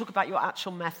want to talk about your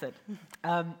actual method.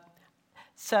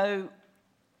 So,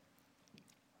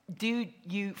 do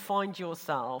you find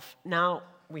yourself, now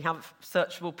we have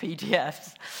searchable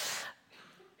PDFs,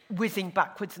 whizzing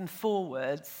backwards and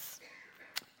forwards,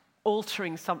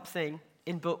 altering something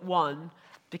in book 1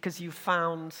 because you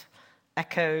found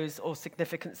echoes or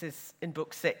significances in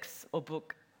book 6 or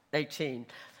book 18?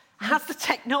 Has the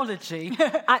technology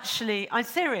actually, I'm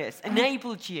serious,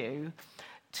 enabled you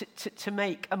to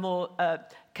make a more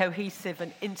cohesive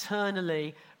and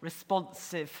internally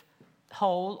responsive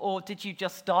whole, or did you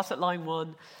just start at line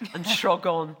 1 and shrug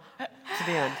on to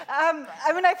the end?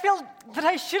 I mean, I feel that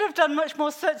I should have done much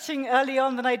more searching early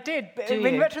on than I did.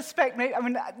 In retrospect, I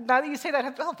mean, now that you say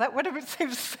that, that would have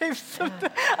saved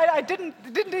something. It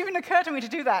didn't even occur to me to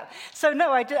do that. So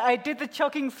no, I did the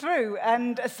chogging through,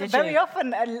 and very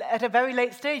often at a very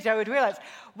late stage, I would realize,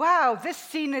 wow, this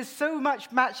scene is so much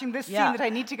matching this scene that I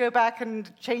need to go back and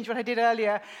change what I did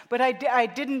earlier. But I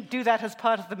didn't do that as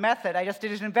part of the method. I just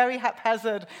did it in a very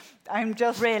haphazard, I'm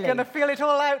just going to feel it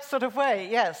all out sort of way,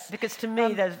 yes. Because to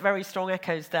me, there's very strong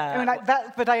echoes there. I mean, I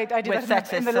did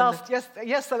that in the last,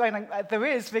 yes, I mean, there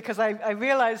is, because I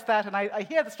realized that, and I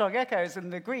hear the strong echoes in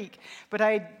the Greek, but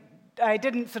I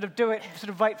didn't sort of do it sort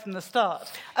of right from the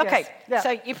start. Okay, yes.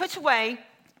 So you put away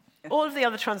all of the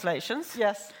other translations.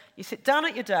 Yes. You sit down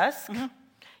at your desk.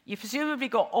 You presumably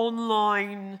got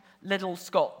online Liddell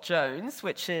Scott Jones,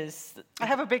 which is... I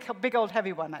have a big old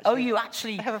heavy one, actually. Oh, you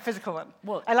actually... I have a physical one.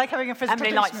 Well, I like having a physical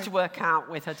Emily dictionary. likes to work out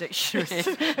with her dictionary.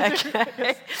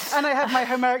 Okay. And I have my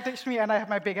Homeric dictionary, and I have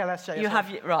my big LSJ. You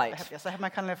have... Right. I have my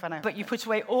Cunliffe, and I have... But you put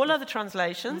away all other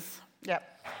translations. Yeah.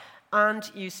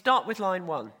 And you start with line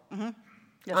 1.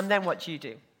 Yes. And then what do you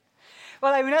do?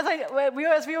 Well, I mean,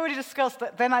 as we already discussed,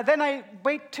 then I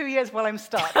wait 2 years while I'm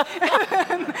stuck.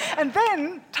 And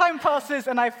then time passes,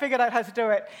 and I figured out how to do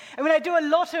it. I mean, I do a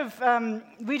lot of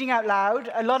reading out loud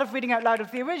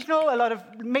of the original, a lot of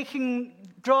making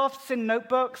drafts in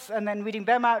notebooks, and then reading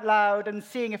them out loud and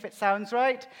seeing if it sounds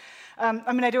right.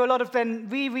 I mean, I do a lot of then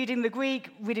rereading the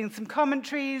Greek, reading some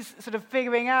commentaries, sort of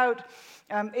figuring out,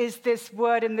 is this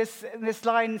word in this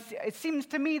line, it seems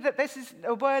to me that this is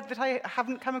a word that I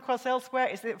haven't come across elsewhere.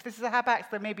 If this is a hapax,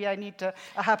 then maybe I need to...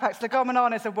 A hapax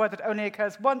legomenon is a word that only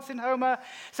occurs once in Homer.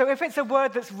 So if it's a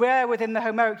word that's rare within the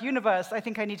Homeric universe, I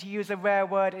think I need to use a rare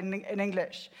word in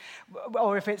English.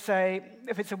 Or if it's a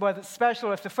word that's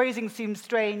special, if the phrasing seems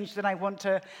strange, then I want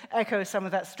to echo some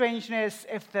of that strangeness.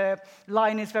 If the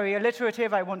line is very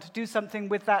alliterative, I want to do something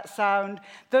with that sound.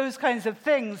 Those kinds of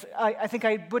things I think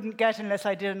I wouldn't get unless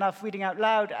I did enough reading out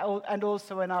loud and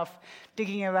also enough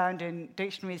digging around in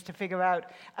dictionaries to figure out,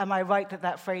 am I right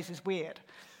that phrase is weird?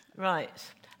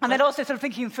 Right. And then also sort of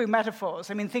thinking through metaphors.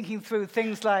 I mean, thinking through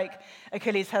things like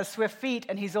Achilles has swift feet,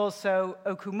 and he's also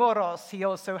okumoros. He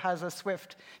also has a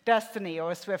swift destiny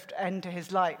or a swift end to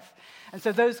his life. And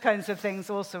so those kinds of things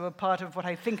also are part of what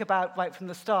I think about right from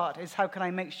the start, is how can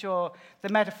I make sure the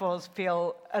metaphors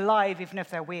feel alive even if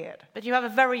they're weird. But you have a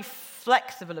very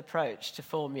flexible approach to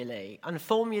formulae. And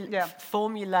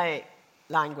formulaic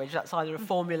language, that's either a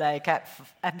formulaic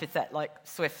epithet like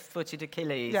swift-footed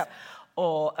Achilles,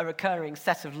 or a recurring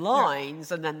set of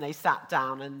lines, and then they sat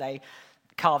down and they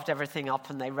carved everything up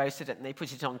and they roasted it and they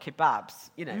put it on kebabs,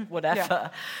 whatever.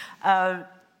 Yeah.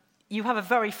 You have a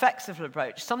very flexible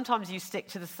approach. Sometimes you stick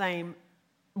to the same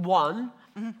one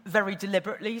very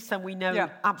deliberately, so we know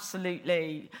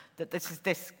absolutely that this is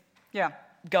this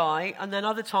guy, and then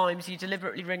other times you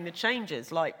deliberately bring the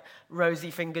changes, like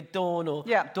rosy-fingered Dawn or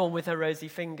Dawn with her rosy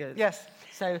fingers. Yes.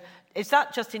 So is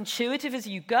that just intuitive as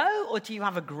you go, or do you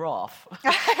have a graph?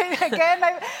 Again,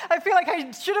 I feel like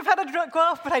I should have had a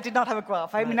graph, but I did not have a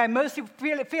graph. I mean, I mostly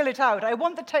feel it out. I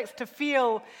want the text to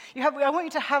feel... I want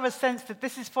you to have a sense that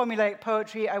this is formulaic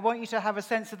poetry. I want you to have a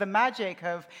sense of the magic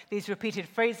of these repeated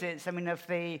phrases. I mean, of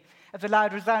the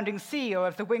loud resounding sea or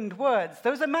of the winged words.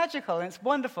 Those are magical, and it's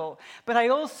wonderful. But I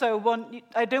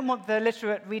don't want the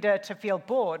literate reader to feel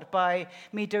bored by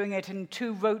me doing it in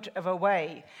too rote of a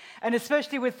way. And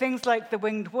especially with things like the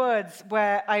winged words,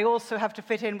 where I also have to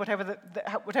fit in whatever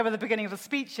the beginning of the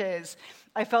speech is,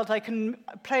 I felt I can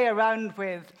play around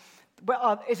with,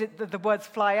 well, is it that the words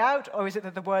fly out, or is it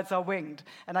that the words are winged?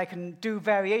 And I can do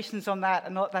variations on that,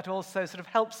 and that also sort of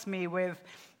helps me with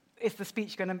is the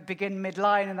speech going to begin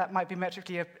mid-line, and that might be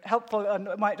metrically helpful, and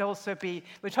it might also be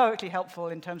rhetorically helpful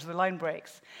in terms of the line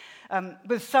breaks.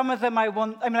 With some of them, I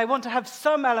want to have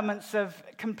some elements of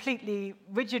completely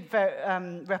rigid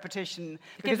repetition,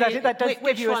 because that does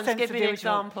give you a sense of the original. Give me an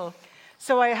example.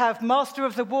 So I have Master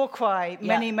of the War Cry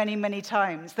many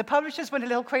times. The publishers went a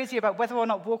little crazy about whether or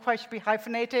not War Cry should be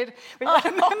hyphenated.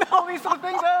 All these sort of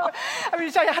things.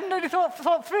 Which I hadn't really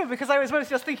thought through, because I was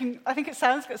mostly just thinking, I think it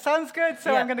sounds good,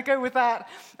 so I'm going to go with that.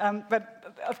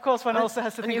 But of course, one also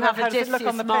has to think about how does it look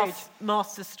on the page.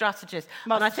 Master strategist.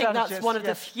 And I think that's one of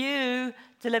the few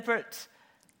deliberate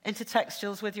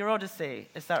intertextuals with your Odyssey,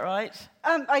 is that right?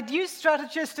 I'd use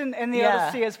strategist in the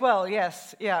Odyssey as well,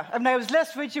 yes, yeah. I mean, I was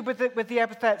less rigid with the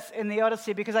epithets in the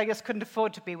Odyssey because I just couldn't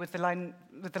afford to be with the line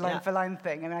for line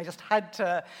thing. I mean, I just had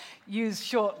to use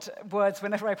short words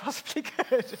whenever I possibly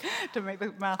could to make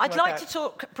the math I'd work like out. to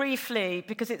talk briefly,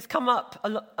 because it's come up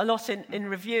a lot in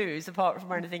reviews, apart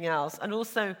from anything else, and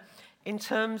also in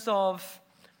terms of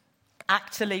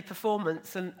actorly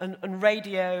performance and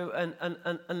radio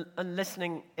and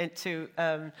listening into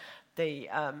the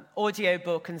audio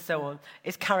book and so on,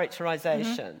 is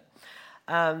characterization.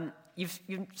 You've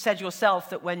said yourself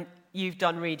that when you've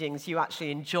done readings, you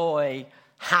actually enjoy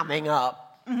hamming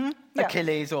up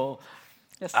Achilles or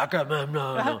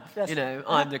Agamemnon, or,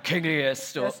 I'm the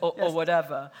kingiest or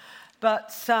whatever.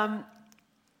 But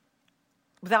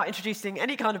without introducing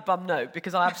any kind of bum note,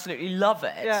 because I absolutely love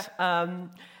it,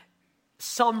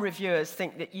 some reviewers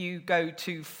think that you go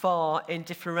too far in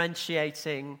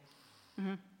differentiating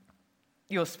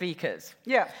your speakers.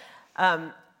 Yeah.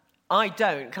 I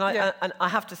don't. And I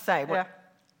have to say,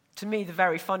 to me, the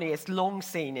very funniest long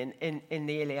scene in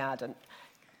the Iliad, and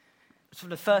sort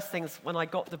of the first things when I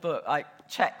got the book, I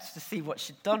checked to see what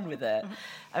she'd done with it.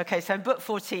 Okay, so in book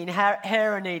 14,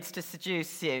 Hera needs to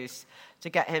seduce Zeus to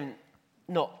get him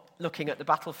not looking at the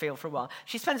battlefield for a while.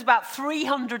 She spends about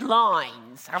 300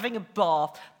 lines having a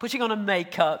bath, putting on her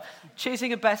makeup, choosing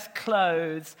her best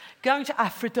clothes, going to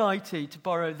Aphrodite to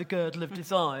borrow the girdle of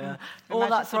desire, all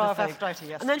that sort of thing. Aphrodite,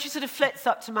 yes. And then she sort of flits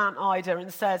up to Mount Ida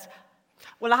and says,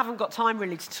 well, I haven't got time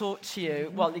really to talk to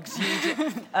you. Well,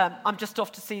 I'm just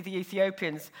off to see the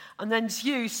Ethiopians. And then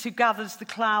Zeus, who gathers the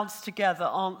clouds together,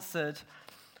 answered,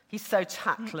 he's so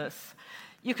tactless.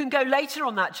 You can go later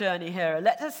on that journey, Hera.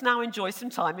 Let us now enjoy some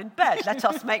time in bed. Let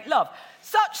us make love.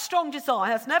 Such strong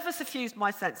desire has never suffused my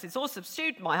senses or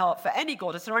subdued my heart for any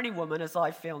goddess or any woman as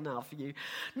I feel now for you.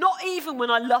 Not even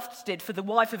when I lusted for the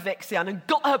wife of Ixion and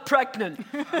got her pregnant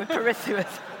with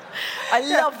Perseus. I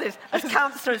love this. As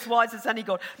counselor, as wise as any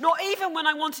god. Not even when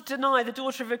I wanted to deny the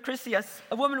daughter of Acrisius,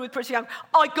 a woman with pretty young,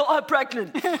 I got her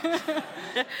pregnant.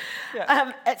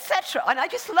 Etc. And I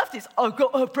just love this. I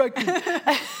got her pregnant.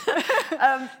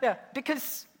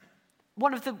 Because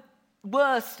one of the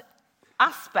worst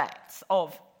aspects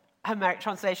of Homeric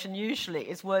translation usually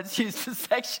is words used for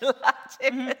sexual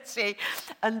activity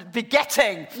and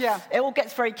begetting. Yeah. It all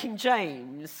gets very King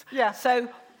James. Yeah. So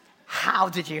how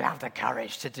did you have the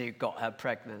courage to do got her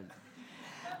pregnant?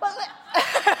 Well,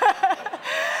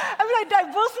 I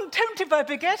wasn't tempted by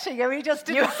begetting. I mean, it just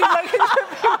didn't seem like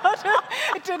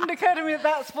it didn't occur to me that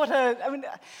that's what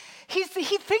he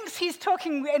thinks he's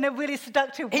talking in a really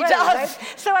seductive way. He does. Right?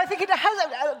 So I think it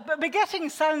has. Begetting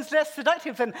sounds less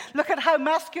seductive than look at how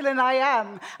masculine I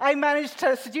am. I managed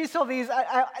to seduce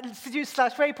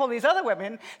 /rape all these other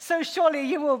women. So surely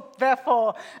you will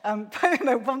therefore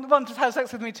want to have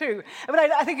sex with me too. I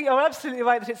mean, I think you're absolutely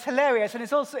right that it's hilarious, and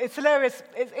it's hilarious.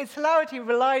 Its hilarity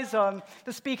relies on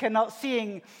the speaker not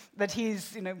seeing that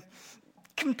he's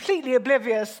completely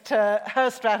oblivious to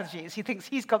her strategies. He thinks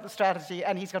he's got the strategy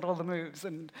and he's got all the moves.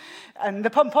 And the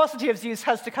pomposity of Zeus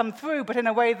has to come through, but in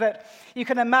a way that you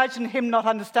can imagine him not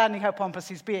understanding how pompous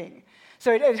he's being.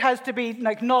 So it has to be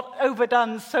not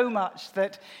overdone so much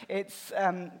that it's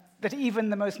that even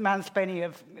the most mansplaining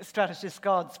of strategist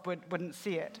gods wouldn't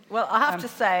see it. Well, I have to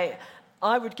say,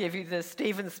 I would give you the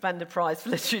Stephen Spender Prize for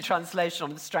Literary Translation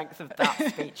on the strength of that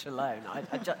speech alone.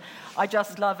 I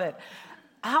just love it.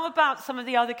 How about some of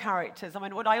the other characters? I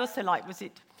mean, what I also liked was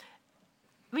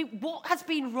what has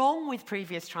been wrong with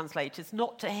previous translators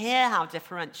not to hear how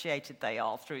differentiated they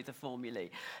are through the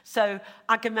formulae? So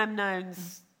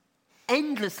Agamemnon's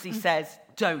endlessly says,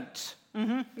 don't.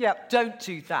 Don't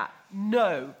do that.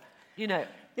 No.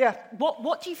 Yeah.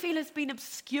 What do you feel has been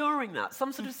obscuring that?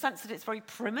 Some sort of sense that it's very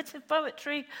primitive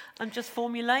poetry and just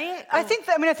formulaic? I think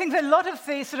that a lot of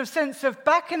the sort of sense of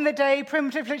back in the day,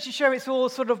 primitive literature, it's all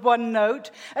sort of one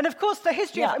note. And of course, the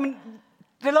history of,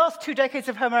 the last 2 decades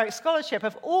of Homeric scholarship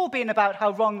have all been about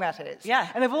how wrong that is. Yeah.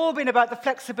 And they've all been about the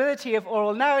flexibility of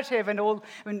oral narrative and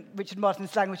Richard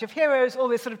Martin's language of heroes, all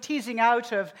this sort of teasing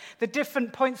out of the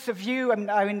different points of view,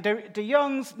 and de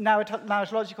Jong's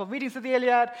narratological readings of the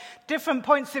Iliad, different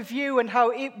points of view and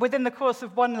how within the course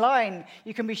of one line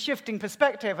you can be shifting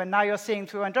perspective, and now you're seeing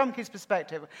through Andromache's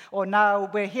perspective, or now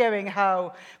we're hearing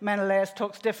how Menelaus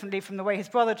talks differently from the way his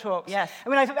brother talks. Yes. I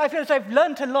mean, I feel as I've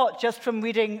learned a lot just from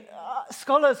reading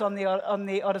scholars on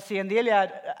the Odyssey and the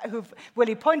Iliad who've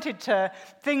really pointed to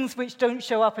things which don't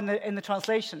show up in the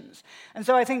translations. And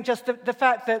so I think just the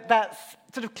fact that that's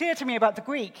sort of clear to me about the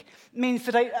Greek means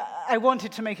that I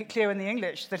wanted to make it clear in the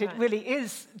English, that it really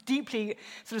is deeply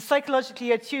sort of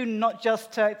psychologically attuned, not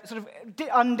just to sort of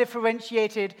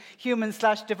undifferentiated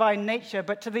human/divine nature,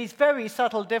 but to these very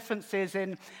subtle differences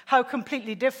in how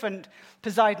completely different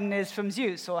Poseidon is from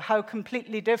Zeus, or how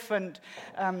completely different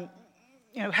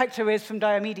Hector is from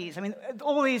Diomedes. I mean,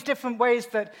 all these different ways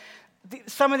that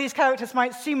some of these characters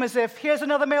might seem as if, here's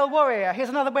another male warrior, here's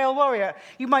another male warrior.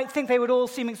 You might think they would all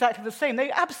seem exactly the same.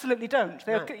 They absolutely don't.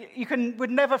 No. You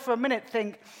would never for a minute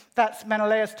think that's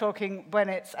Menelaus talking when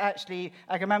it's actually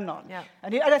Agamemnon. Yeah.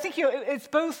 And I think it's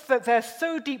both that they're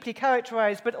so deeply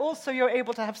characterized, but also you're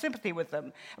able to have sympathy with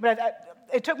them. I mean,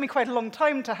 it took me quite a long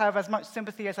time to have as much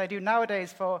sympathy as I do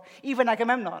nowadays for even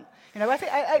Agamemnon.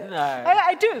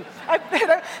 I do.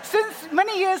 Since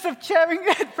many years of chairing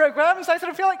programs, I sort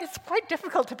of feel like it's quite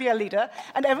difficult to be a leader,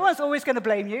 and everyone's always going to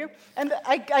blame you. And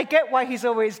I get why he's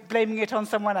always blaming it on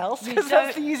someone else, because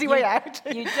that's the easy way out.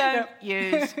 You don't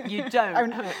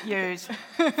use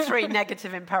 3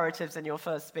 negative imperatives in your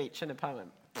first speech in a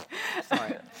poem.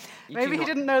 Sorry. Maybe he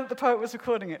didn't know that the poet was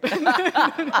recording it.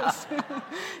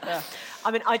 Yeah.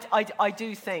 I mean, I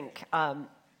do think,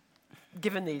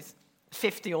 given these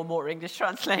 50 or more English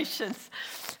translations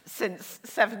since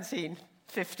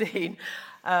 1715,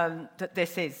 that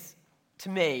this is, to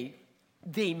me,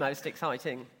 the most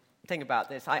exciting thing about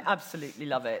this. I absolutely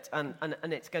love it, and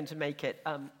it's going to make it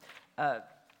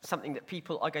something that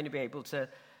people are going to be able to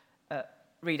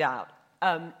read out.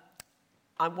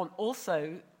 I want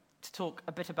also to talk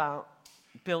a bit about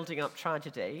building up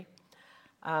tragedy.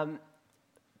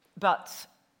 But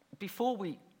before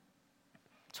we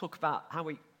talk about how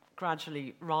we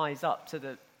gradually rise up to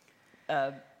the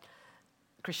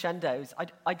crescendos,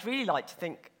 I'd really like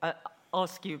to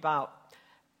ask you about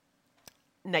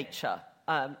nature.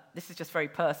 This is just very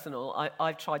personal.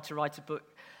 I've tried to write a book.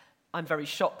 I'm very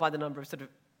shocked by the number of sort of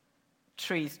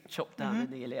trees chopped down in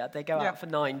the Iliad. They go out for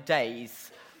 9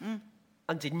 days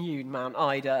under nude Mount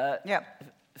Ida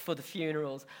for the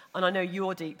funerals. And I know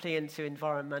you're deeply into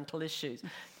environmental issues.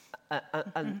 I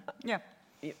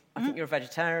think you're a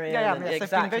vegetarian. Yes,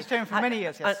 exactly. I've been vegetarian for many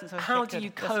years. Yes, how do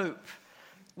you cope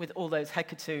with all those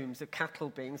hecatombs of cattle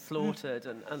being slaughtered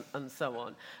and so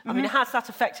on? I mean, has that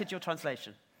affected your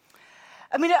translation?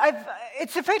 I mean,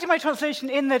 it's affected my translation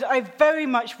in that I very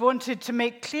much wanted to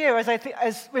make clear,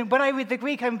 when I read the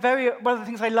Greek, one of the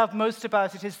things I love most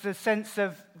about it is the sense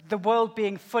of the world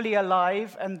being fully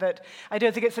alive, and that I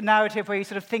don't think it's a narrative where you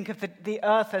sort of think of the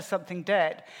earth as something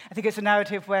dead. I think it's a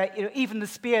narrative where even the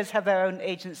spears have their own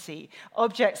agency,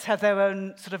 objects have their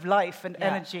own sort of life and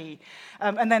energy.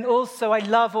 And then also I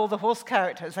love all the horse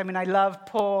characters. I mean, I love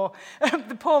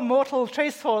the poor mortal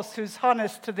trace horse who's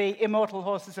harnessed to the immortal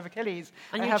horses of Achilles.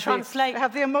 And you translate... I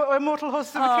have the immortal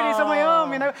horses of Achilles on my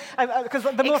arm, because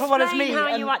the mortal one is me. Explain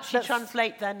how you actually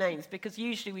translate their names, because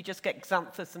usually we just get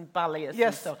Xanthus and Balius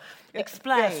and so on.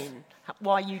 Explain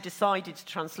why you decided to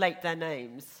translate their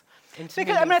names. Because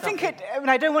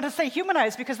I don't want to say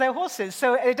humanize because they're horses,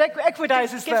 so it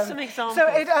equidizes them. Give some examples.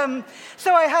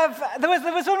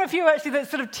 There was one review actually that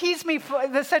sort of teased me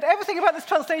that said everything about this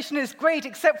translation is great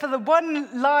except for the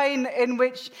one line in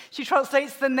which she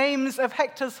translates the names of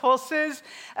Hector's horses,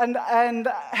 and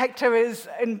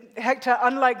Hector,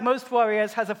 unlike most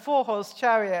warriors, has a 4-horse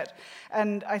chariot,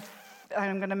 and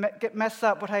I'm going to mess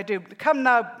up what I do. Come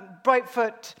now,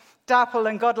 Brightfoot, Dapple,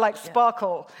 and godlike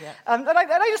Sparkle. Yeah. And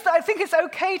I think it's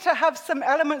okay to have some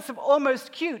elements of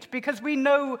almost cute, because we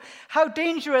know how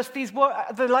dangerous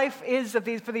the life is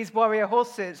for these warrior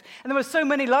horses. And there were so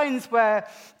many lines where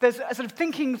there's a sort of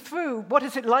thinking through what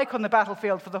is it like on the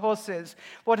battlefield for the horses.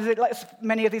 What is it like?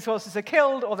 Many of these horses are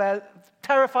killed, or they're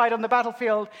terrified on the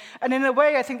battlefield. And in a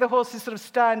way, I think the horses sort of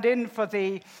stand in for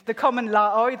the common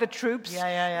laoi, the troops,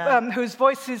 whose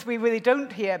voices we really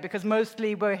don't hear, because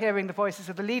mostly we're hearing the voices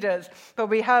of the leaders. says, but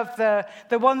we have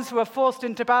the ones who are forced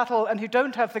into battle and who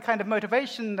don't have the kind of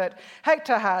motivation that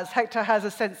Hector has. Hector has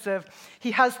a sense of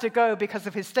he has to go because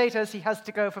of his status, he has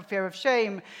to go for fear of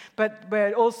shame, but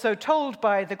we're also told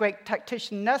by the great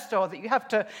tactician Nestor that you have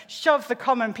to shove the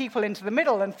common people into the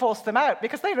middle and force them out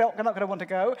because they're not going to want to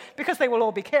go, because they will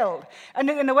all be killed. And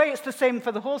in a way, it's the same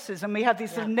for the horses, and we have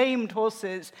these sort of named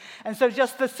horses. And so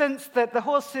just the sense that the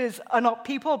horses are not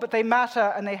people, but they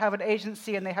matter, and they have an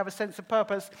agency, and they have a sense of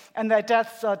purpose, and their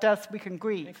deaths are deaths we can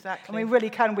grieve. Exactly. And we really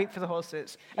can weep for the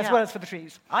horses, as well as for the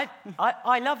trees.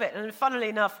 I love it. And funnily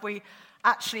enough, we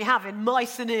actually have in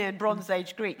Mycenaean Bronze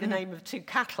Age Greek the name of two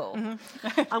cattle.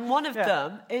 And one of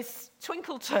them is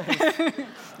Twinkletoes.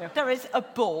 There is a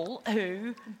bull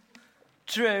who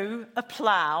drew a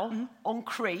plough on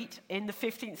Crete in the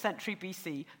 15th century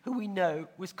BC, who we know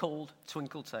was called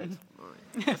Twinkletoes.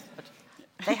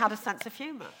 They had a sense of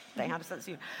humour.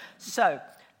 So,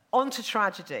 on to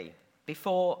tragedy,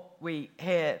 before we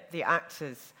hear the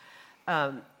actors.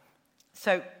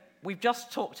 So, we've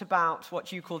just talked about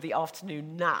what you call the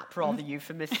afternoon nap, rather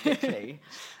euphemistically.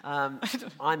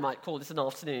 I might call this an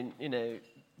afternoon,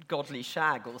 godly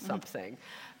shag or something.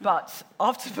 But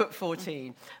after book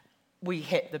 14, we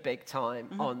hit the big time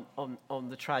on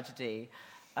the tragedy.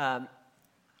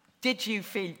 Did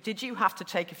you have to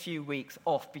take a few weeks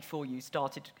off before you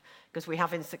started? Because we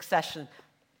have in succession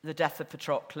the death of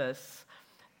Patroclus,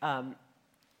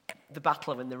 the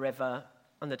battle in the river,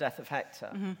 and the death of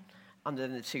Hector. And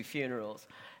then the two funerals.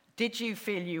 Did you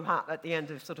feel you had, at the end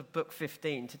of sort of book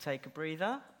 15, to take a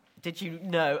breather? Did you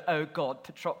know, oh God,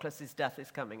 Patroclus' death is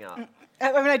coming up?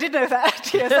 I did know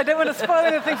that, yes. I don't want to spoil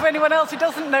anything for anyone else who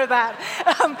doesn't know that.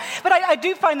 But I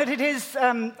do find that it is,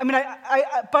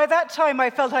 by that time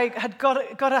I felt I had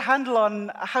got a handle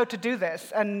on how to do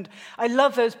this. And I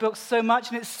love those books so much,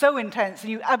 and it's so intense,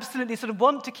 and you absolutely sort of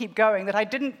want to keep going, that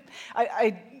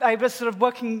I was sort of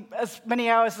working as many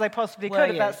hours as I possibly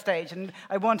could at that stage, and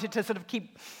I wanted to sort of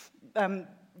keep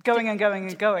going and going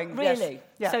and going. Really?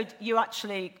 Yes. So you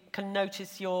actually can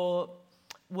notice your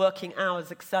working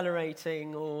hours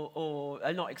accelerating or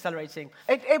not accelerating?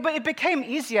 It became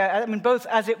easier. Both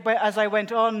as I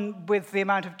went on with the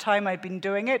amount of time I'd been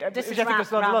doing it. This which is I think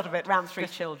was a lot of it. Round three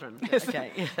children. Yes.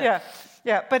 Okay.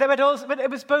 Yeah. But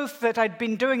it was both that I'd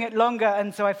been doing it longer,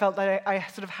 and so I felt that I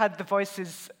sort of had the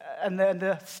voices and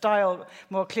the style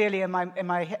more clearly in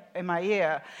my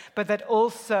ear. But that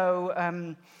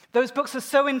also those books are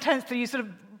so intense that you sort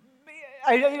of.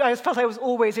 I felt I was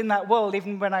always in that world,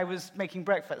 even when I was making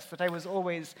breakfast, that I was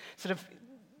always sort of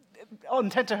on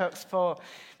tenterhooks for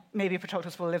maybe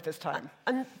Patroclus will live this time.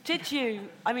 And did you,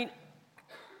 I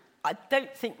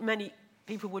don't think many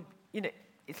people would,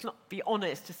 it's not be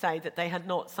honest to say that they had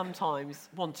not sometimes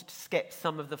wanted to skip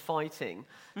some of the fighting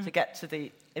to get to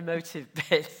the emotive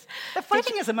bits. The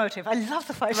fighting is emotive. I love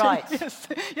the fighting. Right. Yes.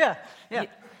 Yeah.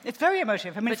 It's very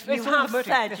emotive. But you have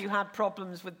said you had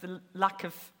problems with the lack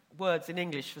of words in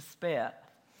English for spear.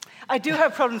 I do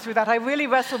have problems with that. I really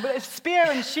wrestle with spear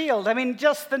and shield.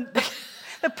 just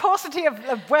the paucity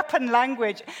of weapon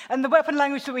language. And the weapon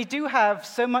language that we do have,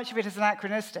 so much of it is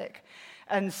anachronistic.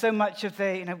 And so much of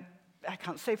the, I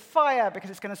can't say fire because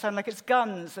it's going to sound like it's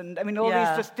guns. And all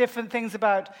these just different things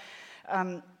about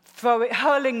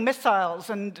hurling missiles.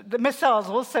 And the missiles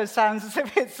also sounds as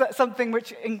if it's something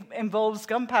which involves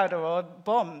gunpowder or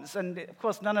bombs. And of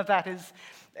course, none of that is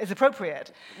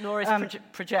appropriate. Nor is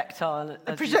projectile.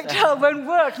 A projectile won't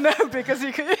work, no, because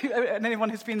and anyone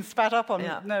who's been spat up on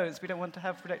knows we don't want to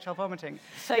have projectile vomiting.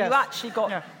 So you actually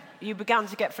you began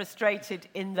to get frustrated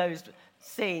in those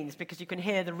scenes because you can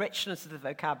hear the richness of the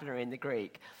vocabulary in the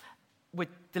Greek with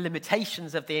the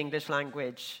limitations of the English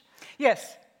language.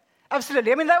 Yes.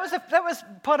 Absolutely. That was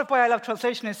part of why I love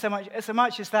translation so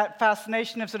much is that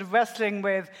fascination of sort of wrestling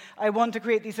with, I want to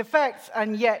create these effects,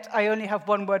 and yet I only have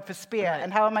one word for spear. Right.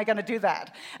 And how am I going to do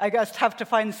that? I just have to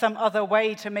find some other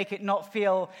way to make it not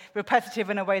feel repetitive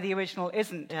in a way the original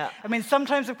isn't. Yeah.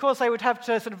 Sometimes, of course, I would have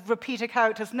to sort of repeat a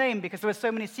character's name because there were so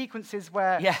many sequences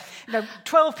where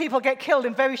 12 people get killed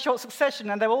in very short succession,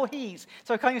 and they're all he's.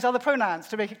 So I can't use other pronouns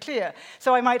to make it clear.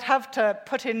 So I might have to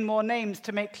put in more names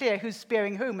to make clear who's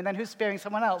spearing whom, and then who's spearing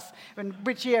someone else, and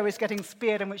which ear is getting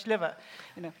speared and which liver.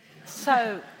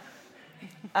 So,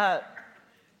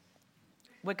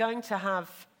 we're going to have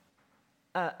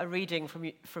a reading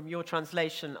from your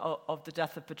translation of the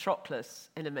death of Patroclus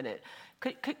in a minute.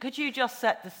 Could you just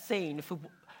set the scene for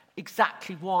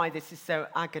exactly why this is so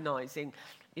agonizing?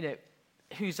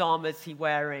 Whose armor is he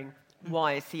wearing?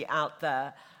 Why is he out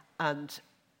there? And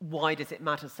why does it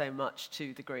matter so much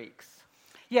to the Greeks?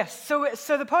 Yes,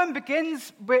 so the poem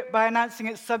begins by announcing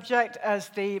its subject as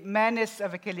the menace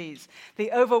of Achilles, the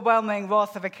overwhelming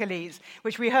wrath of Achilles,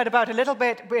 which we heard about a little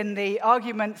bit in the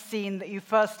argument scene that you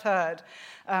first heard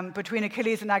between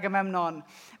Achilles and Agamemnon,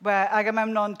 where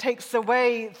Agamemnon takes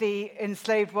away the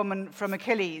enslaved woman from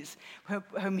Achilles,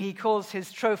 whom he calls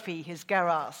his trophy, his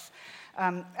geras.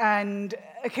 And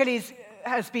Achilles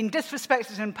has been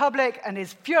disrespected in public and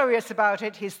is furious about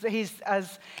it. He's,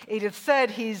 as Edith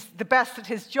said, he's the best at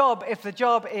his job if the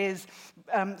job is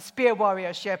spear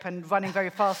warriorship and running very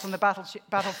fast on the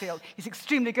battlefield. He's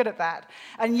extremely good at that.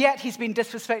 And yet he's been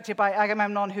disrespected by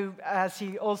Agamemnon, who, as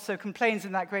he also complains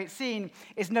in that great scene,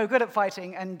 is no good at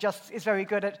fighting and just is very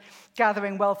good at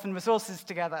gathering wealth and resources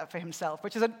together for himself,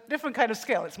 which is a different kind of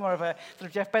skill. It's more of a sort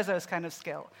of Jeff Bezos kind of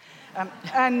skill.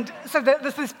 And so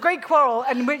there's this great quarrel,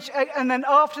 and then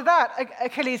after that,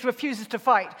 Achilles refuses to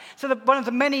fight. So one of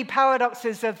the many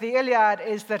paradoxes of the Iliad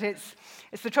is that it's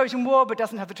the Trojan War, but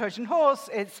doesn't have the Trojan horse.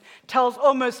 It tells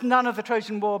almost none of the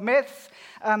Trojan War myths.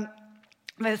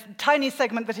 There's a tiny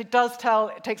segment that it does tell.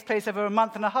 It takes place over a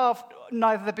month and a half,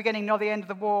 neither the beginning nor the end of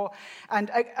the war.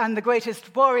 And the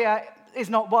greatest warrior is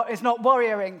not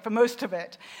warrioring for most of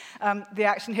it. The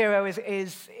action hero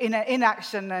is in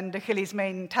action, and Achilles'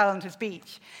 main talent is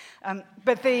speech.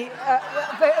 But he,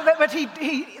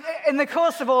 in the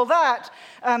course of all that,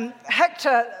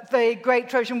 Hector, the great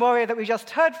Trojan warrior that we just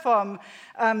heard from,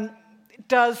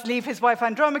 does leave his wife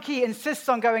Andromache, insists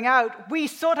on going out. We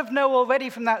sort of know already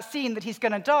from that scene that he's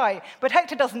going to die, but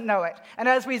Hector doesn't know it. And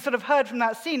as we sort of heard from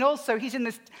that scene also, he's in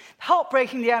this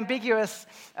heartbreakingly ambiguous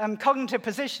cognitive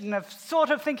position of sort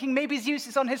of thinking maybe Zeus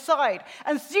is on his side.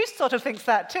 And Zeus sort of thinks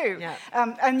that too. Yeah.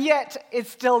 And yet it's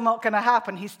still not going to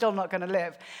happen. He's still not going to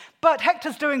live. But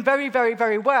Hector's doing very, very,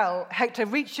 very well. Hector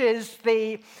reaches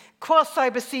the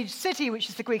quasi-besieged city, which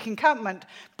is the Greek encampment,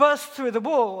 bursts through the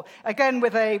wall, again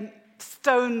with a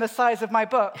stone the size of my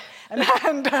book,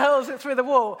 and hurls it through the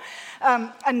wall,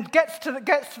 and gets to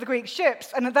the Greek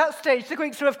ships. And at that stage, the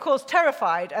Greeks are, of course,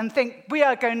 terrified and think, we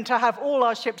are going to have all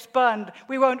our ships burned.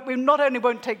 We not only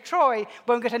won't take Troy,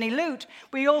 won't get any loot,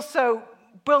 we also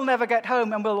will never get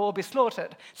home and we'll all be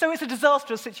slaughtered. So it's a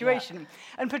disastrous situation. Yeah.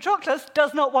 And Patroclus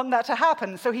does not want that to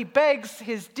happen, so he begs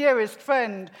his dearest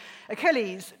friend,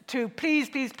 Achilles, to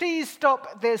please, please, please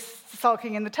stop this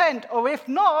sulking in the tent, or if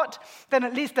not, then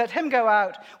at least let him go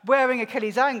out wearing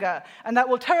Achilles' anger, and that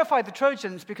will terrify the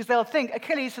Trojans because they'll think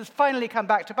Achilles has finally come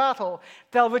back to battle.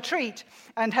 They'll retreat,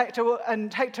 and Hector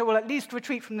will at least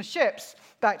retreat from the ships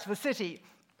back to the city.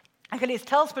 Achilles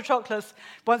tells Patroclus,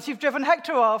 once you've driven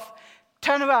Hector off,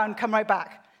 turn around, come right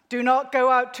back. Do not go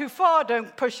out too far.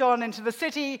 Don't push on into the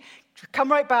city.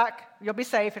 Come right back. You'll be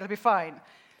safe. It'll be fine.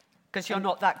 Because you're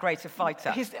not that great a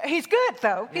fighter. He's good,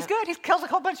 though. Yeah. He's good. He kills a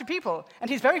whole bunch of people. And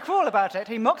he's very cruel about it.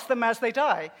 He mocks them as they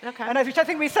die. Okay. And which I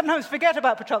think we sometimes forget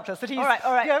about Patroclus. That he's, all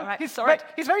right.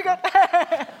 He's very good.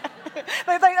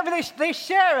 They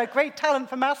share a great talent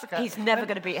for massacre. He's never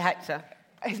going to beat Hector.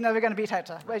 He's never going to beat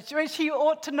Hector, which he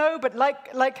ought to know. But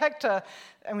like Hector,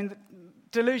 I mean,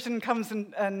 delusion comes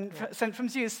and sent from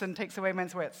Zeus and takes away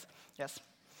men's wits. Yes.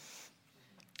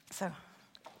 So.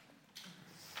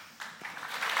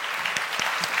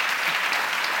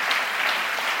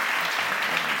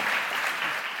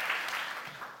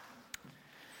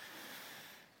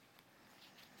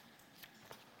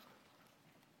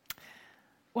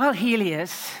 While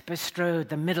Helios bestrode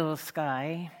the middle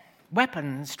sky,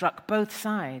 weapons struck both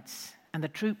sides, and the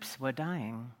troops were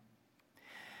dying.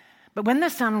 But when the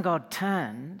sun god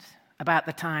turned, about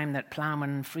the time that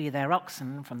ploughmen free their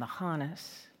oxen from the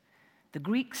harness, the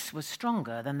Greeks were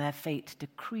stronger than their fate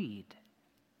decreed.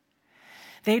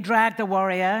 They dragged the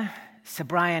warrior,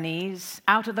 Cebriones,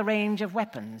 out of the range of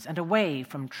weapons and away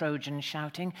from Trojan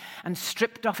shouting, and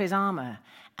stripped off his armor.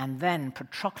 And then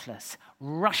Patroclus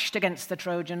rushed against the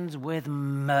Trojans with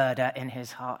murder in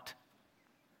his heart.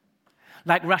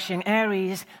 Like rushing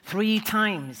Ares, 3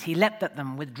 times he leapt at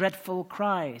them with dreadful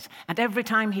cries, and every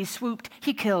time he swooped,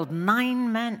 he killed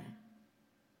 9 men.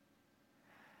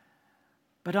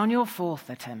 But on your 4th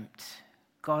attempt,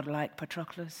 godlike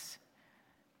Patroclus,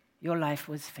 your life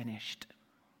was finished.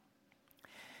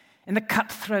 In the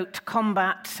cutthroat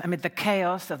combat amid the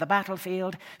chaos of the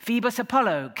battlefield, Phoebus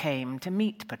Apollo came to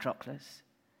meet Patroclus.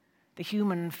 The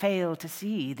human failed to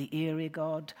see the eerie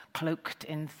god cloaked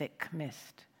in thick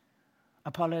mist.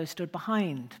 Apollo stood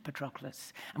behind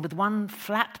Patroclus, and with one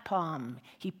flat palm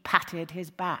he patted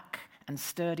his back and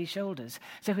sturdy shoulders,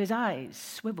 so his eyes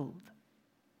swiveled.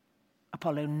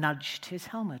 Apollo nudged his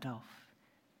helmet off.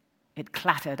 It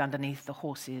clattered underneath the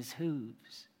horse's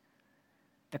hooves.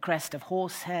 The crest of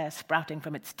horsehair sprouting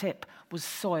from its tip was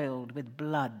soiled with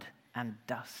blood and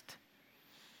dust.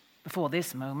 Before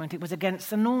this moment, it was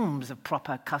against the norms of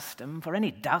proper custom for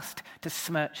any dust to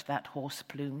smirch that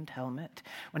horse-plumed helmet,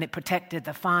 when it protected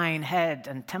the fine head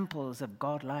and temples of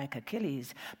godlike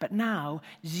Achilles. But now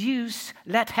Zeus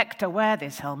let Hector wear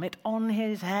this helmet on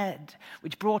his head,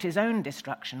 which brought his own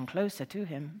destruction closer to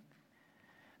him.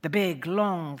 The big,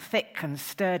 long, thick, and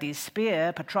sturdy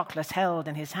spear Patroclus held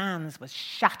in his hands was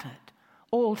shattered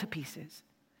all to pieces.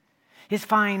 His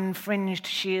fine fringed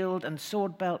shield and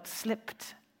sword belt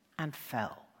slipped and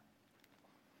fell.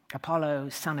 Apollo,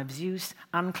 son of Zeus,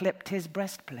 unclipped his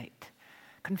breastplate.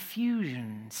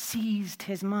 Confusion seized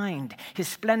his mind. His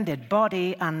splendid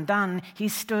body undone, he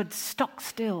stood stock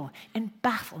still in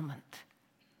bafflement.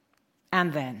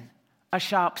 And then a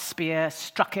sharp spear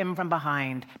struck him from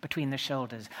behind between the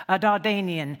shoulders. A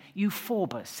Dardanian,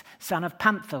 Euphorbus, son of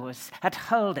Panthous, had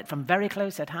hurled it from very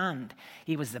close at hand.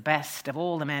 He was the best of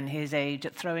all the men his age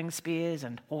at throwing spears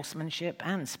and horsemanship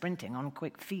and sprinting on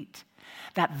quick feet.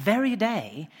 That very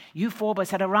day,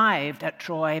 Euphorbus had arrived at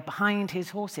Troy behind his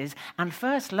horses and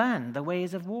first learned the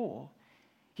ways of war.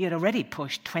 He had already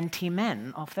pushed 20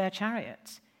 men off their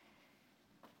chariots.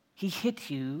 He hit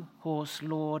you, horse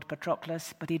lord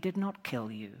Patroclus, but he did not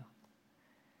kill you.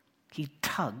 He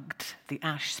tugged the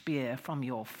ash spear from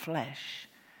your flesh,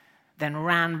 then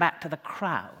ran back to the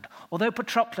crowd. Although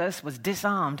Patroclus was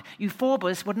disarmed,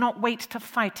 Euphorbus would not wait to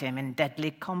fight him in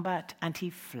deadly combat, and he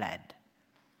fled.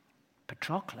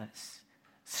 Patroclus,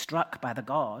 struck by the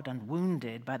god and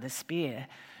wounded by the spear,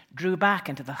 drew back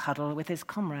into the huddle with his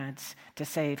comrades to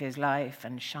save his life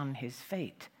and shun his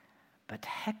fate. But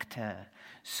Hector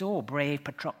saw brave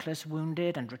Patroclus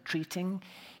wounded and retreating.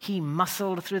 He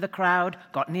muscled through the crowd,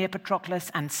 got near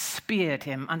Patroclus, and speared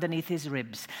him underneath his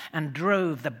ribs, and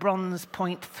drove the bronze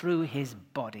point through his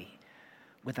body.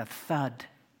 With a thud,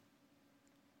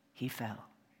 he fell.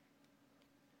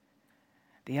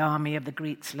 The army of the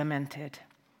Greeks lamented,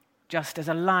 just as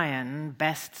a lion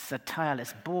bests a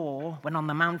tireless boar when on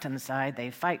the mountainside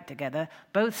they fight together,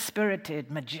 both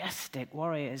spirited, majestic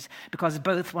warriors, because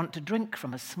both want to drink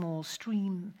from a small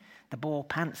stream. The boar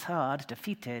pants hard,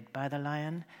 defeated by the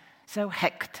lion. So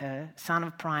Hector, son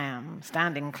of Priam,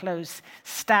 standing close,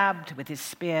 stabbed with his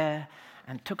spear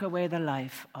and took away the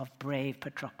life of brave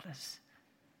Patroclus,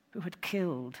 who had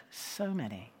killed so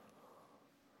many.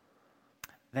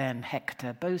 Then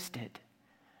Hector boasted,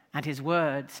 and his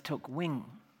words took wing.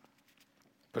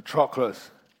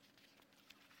 Patroclus,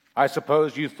 I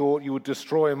suppose you thought you would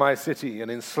destroy my city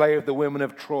and enslave the women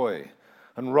of Troy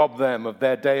and rob them of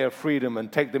their day of freedom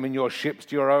and take them in your ships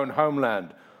to your own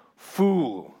homeland.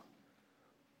 Fool!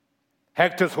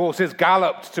 Hector's horses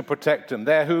galloped to protect him.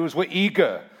 Their hooves were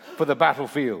eager for the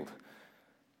battlefield.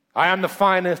 I am the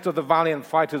finest of the valiant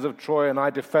fighters of Troy, and I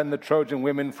defend the Trojan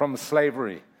women from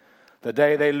slavery the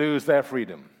day they lose their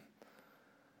freedom.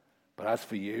 But as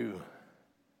for you,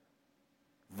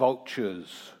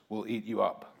 vultures will eat you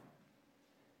up.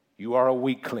 You are a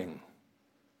weakling,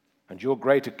 and your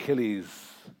great Achilles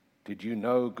did you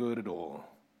no good at all.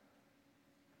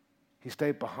 He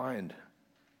stayed behind.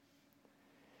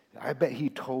 I bet he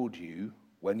told you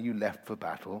when you left for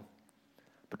battle,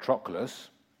 Patroclus,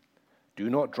 do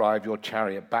not drive your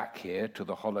chariot back here to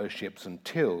the hollow ships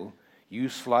until you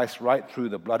slice right through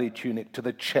the bloody tunic to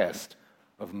the chest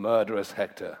of murderous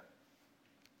Hector.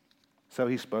 So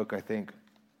he spoke, I think,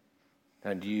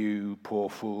 and you, poor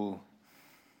fool,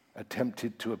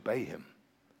 attempted to obey him.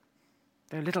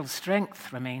 Though little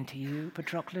strength remained to you,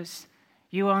 Patroclus,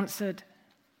 you answered,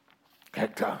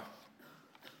 Hector,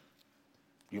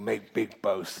 you make big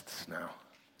boasts now.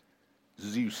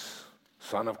 Zeus,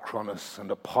 son of Cronus,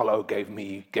 and Apollo gave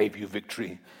you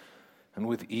victory, and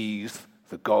with ease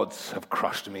the gods have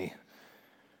crushed me.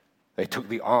 They took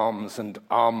the arms and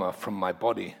armor from my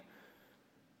body.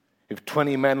 If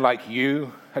 20 men like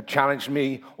you had challenged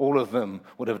me, all of them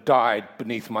would have died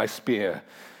beneath my spear.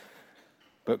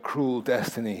 But cruel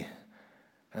destiny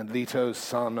and Leto's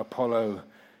son Apollo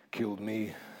killed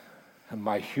me, and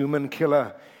my human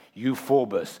killer,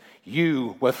 Euphorbus,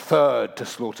 you were third to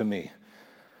slaughter me.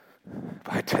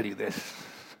 But I tell you this,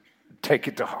 take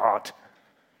it to heart.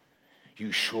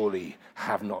 You surely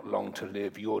have not long to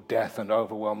live. Your death and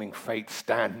overwhelming fate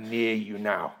stand near you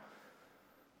now.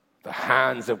 The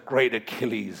hands of great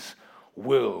Achilles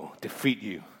will defeat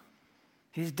you.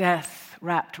 His death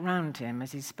wrapped round him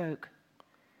as he spoke.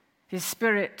 His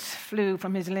spirit flew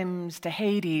from his limbs to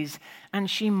Hades, and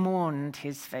she mourned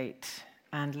his fate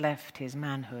and left his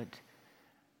manhood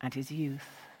and his youth.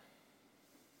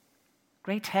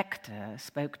 Great Hector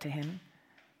spoke to him,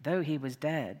 though he was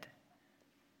dead.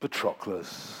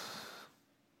 Patroclus,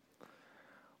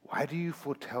 why do you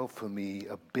foretell for me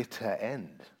a bitter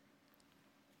end?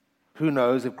 Who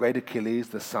knows if great Achilles,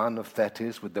 the son of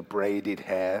Thetis with the braided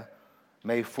hair,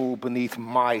 may fall beneath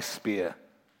my spear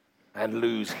and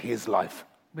lose his life.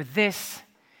 With this,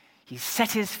 he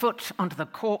set his foot onto the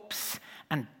corpse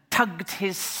and tugged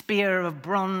his spear of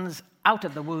bronze out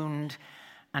of the wound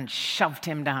and shoved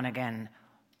him down again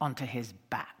onto his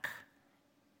back.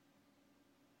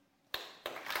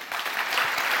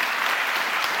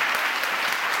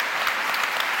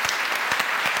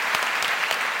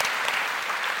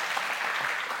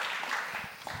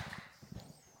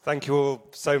 Thank you all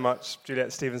so much,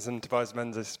 Juliet, Stevenson, Tobias,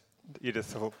 Menzies,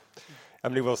 Edith,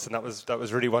 Emily Wilson. That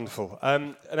was really wonderful.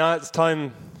 Now it's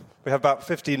time. We have about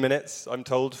 15 minutes, I'm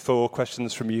told, for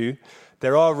questions from you.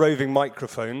 There are roving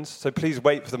microphones, so please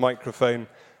wait for the microphone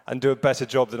and do a better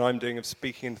job than I'm doing of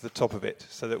speaking into the top of it,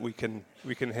 so that we can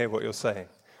hear what you're saying.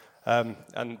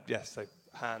 And yes, so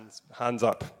hands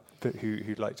up.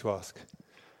 Who'd like to ask?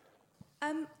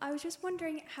 I was just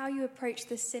wondering how you approach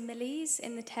the similes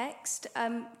in the text.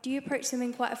 Do you approach them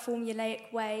in quite a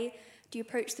formulaic way? Do you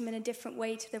approach them in a different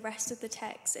way to the rest of the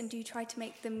text? And do you try to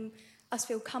make us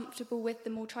feel comfortable with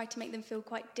them, or try to make them feel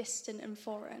quite distant and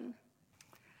foreign?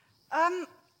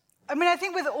 I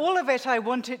think with all of it, I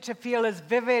want it to feel as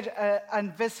vivid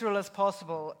and visceral as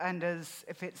possible. And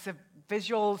if it's a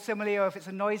visual simile or if it's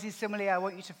a noisy simile, I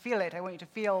want you to feel it. I want you to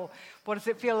feel, what does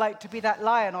it feel like to be that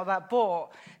lion or that boar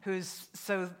who's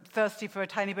so thirsty for a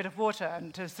tiny bit of water,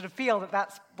 and to sort of feel that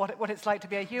that's what it's like to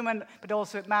be a human, but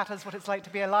also it matters what it's like to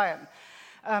be a lion.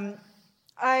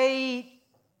 I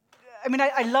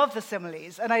love the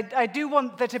similes, and I do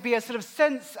want there to be a sort of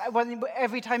sense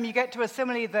every time you get to a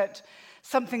simile that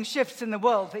something shifts in the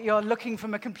world, that you're looking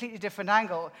from a completely different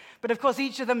angle. But of course,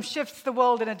 each of them shifts the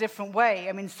world in a different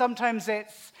way. Sometimes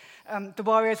it's the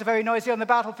warriors are very noisy on the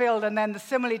battlefield, and then the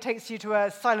simile takes you to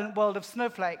a silent world of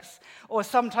snowflakes. Or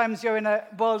sometimes you're in a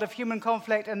world of human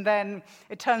conflict, and then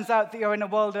it turns out that you're in a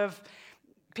world of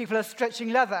people are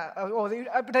stretching leather.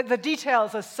 But the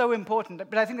details are so important.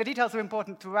 But I think the details are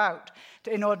important throughout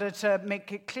in order to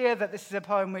make it clear that this is a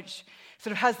poem which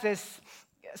sort of has this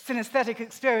synesthetic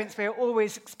experience where you're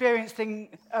always experiencing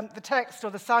the text or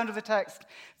the sound of the text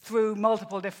through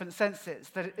multiple different senses,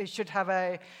 that it should have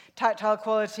a tactile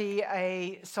quality,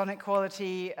 a sonic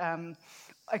quality,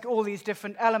 like all these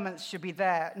different elements should be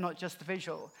there, not just the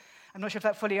visual. I'm not sure if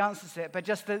that fully answers it, but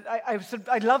just that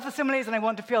I love the similes and I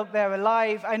want to feel they're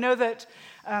alive. I know that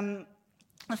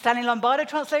the Stanley Lombardo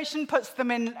translation puts them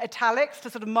in italics to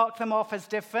sort of mark them off as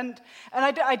different. And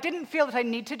I didn't feel that I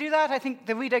need to do that. I think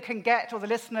the reader can get, or the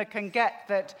listener can get,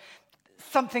 that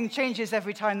something changes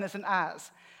every time there's an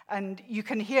as. And you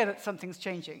can hear that something's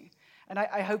changing. And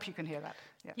I hope you can hear that.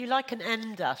 Yeah. You like an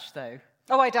end dash, though.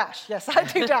 Oh, I dash. Yes, I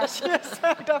do dash. Yes,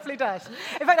 I definitely dash.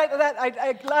 In fact,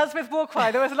 as with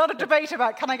Warcry, there was a lot of debate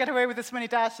about can I get away with this many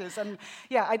dashes. And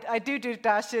yeah, I do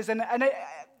dashes. And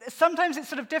sometimes it's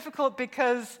sort of difficult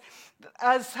because,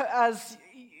 as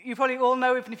you probably all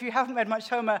know, even if you haven't read much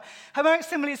Homer, Homeric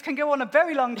similes can go on a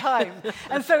very long time.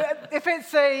 And so if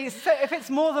it's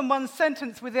more than one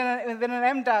sentence within an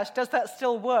M dash, does that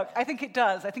still work? I think it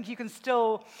does. I think you can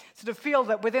still sort of feel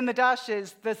that within the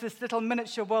dashes, there's this little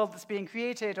miniature world that's being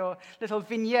created, or little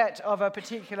vignette of a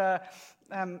particular,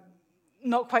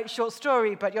 not quite short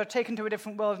story, but you're taken to a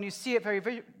different world and you see it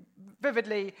very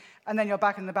vividly, and then you're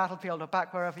back in the battlefield or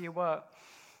back wherever you were.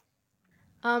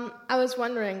 I was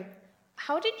wondering,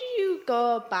 how did you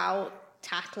go about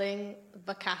tackling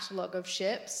the catalogue of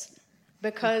ships?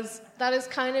 Because that is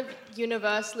kind of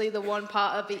universally the one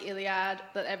part of the Iliad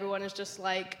that everyone is just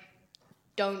like,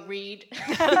 don't read.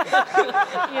 Yes.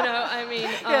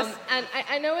 And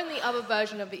I know in the other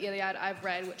version of the Iliad I've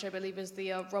read, which I believe is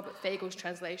the Robert Fagel's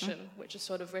translation, which is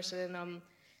sort of written in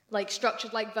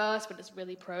structured like verse, but it's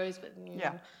really prose. But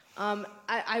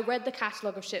I read the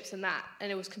catalogue of ships in that,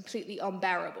 and it was completely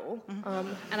unbearable.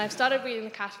 Mm-hmm. And I've started reading the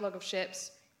catalogue of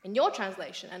ships in your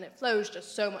translation, and it flows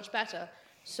just so much better.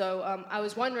 So I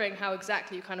was wondering how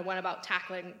exactly you kind of went about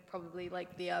tackling probably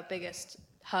like the biggest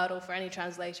hurdle for any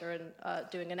translator in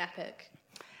doing an epic.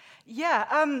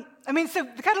 Yeah, so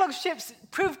the catalogue of ships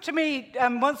proved to me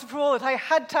once and for all that I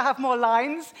had to have more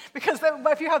lines, because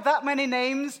if you have that many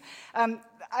names,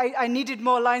 I needed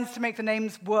more lines to make the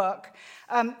names work.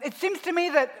 It seems to me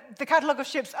that the catalogue of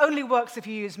ships only works if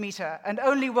you use meter, and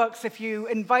only works if you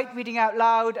invite reading out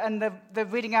loud, and the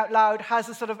reading out loud has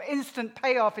a sort of instant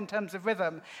payoff in terms of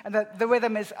rhythm, and that the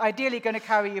rhythm is ideally going to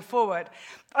carry you forward.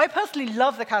 I personally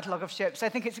love the catalogue of ships. I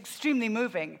think it's extremely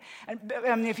moving.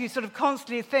 And if you sort of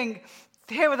constantly think,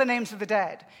 here are the names of the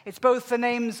dead. It's both the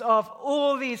names of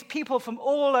all these people from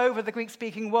all over the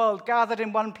Greek-speaking world gathered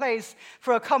in one place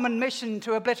for a common mission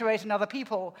to obliterate another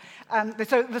people. And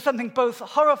so there's something both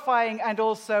horrifying and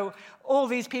also all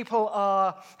these people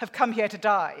have come here to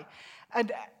die.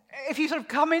 And if you sort of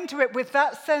come into it with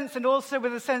that sense, and also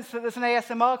with a sense that there's an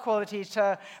ASMR quality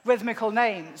to rhythmical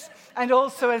names, and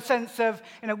also a sense of,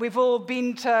 we've all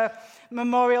been to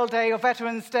Memorial Day or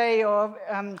Veterans Day, or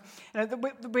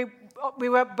we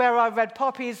wear our red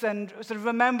poppies and sort of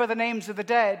remember the names of the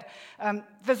dead.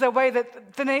 There's a way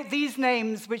that these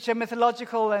names, which are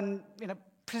mythological and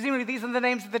presumably these are the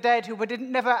names of the dead who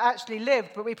never actually lived,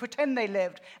 but we pretend they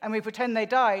lived and we pretend they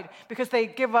died because they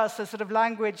give us a sort of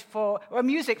language or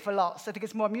music for loss. I think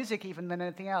it's more music even than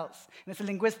anything else. And it's a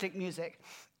linguistic music.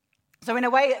 So in a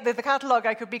way, the catalogue,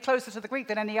 I could be closer to the Greek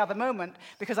than any other moment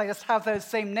because I just have those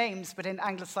same names but in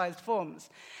anglicized forms.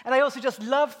 And I also just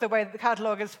love the way that the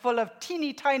catalogue is full of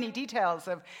teeny tiny details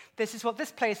of this is what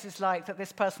this place is like that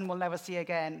this person will never see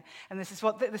again. And this is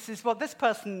what this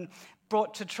person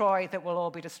brought to Troy that will all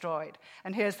be destroyed.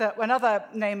 And here's another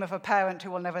name of a parent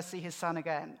who will never see his son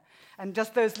again. And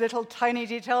just those little tiny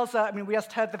details, we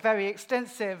just heard the very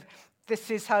extensive,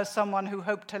 this is how someone who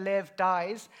hoped to live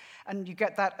dies. And you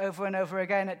get that over and over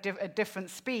again at different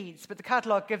speeds. But the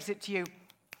catalogue gives it to you,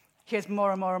 here's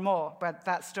more and more and more, where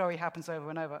that story happens over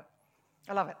and over.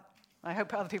 I love it. I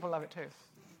hope other people love it too.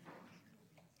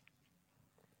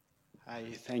 I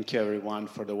thank you, everyone,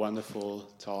 for the wonderful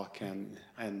talk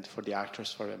and for the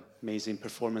actors for amazing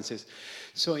performances.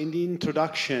 So in the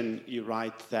introduction, you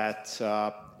write that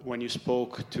when you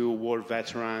spoke to war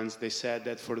veterans, they said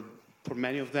that for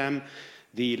many of them,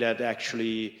 the Iliad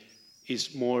actually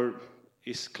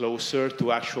is closer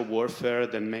to actual warfare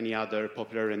than many other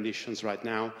popular renditions right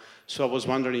now. So I was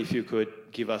wondering if you could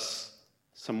give us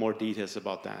some more details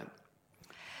about that.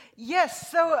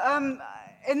 Yes, so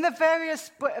in the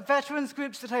various veterans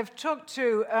groups that I've talked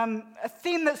to, a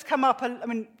theme that's come up,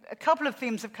 a couple of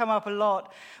themes have come up a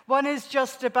lot. One is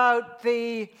just about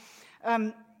the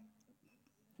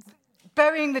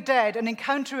burying the dead and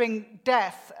encountering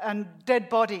death and dead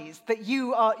bodies, that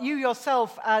you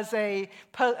yourself as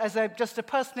just a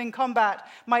person in combat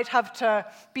might have to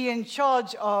be in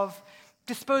charge of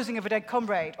disposing of a dead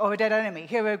comrade or a dead enemy.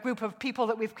 Here are a group of people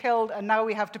that we've killed and now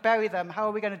we have to bury them. How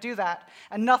are we going to do that?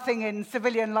 And nothing in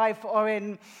civilian life or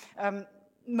in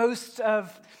most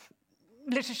of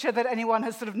literature that anyone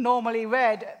has sort of normally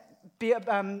read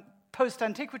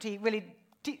post-antiquity really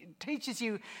teaches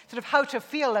you sort of how to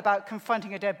feel about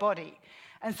confronting a dead body.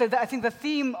 And so I think the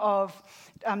theme of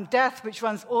death, which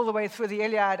runs all the way through the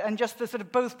Iliad, and just the sort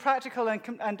of both practical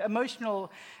and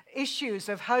emotional issues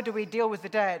of how do we deal with the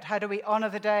dead, how do we honor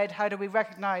the dead, how do we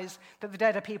recognize that the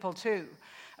dead are people too.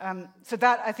 So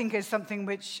that, I think, is something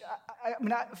which,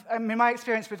 my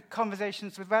experience with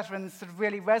conversations with veterans sort of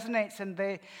really resonates in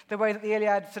the way that the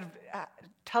Iliad sort of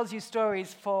tells you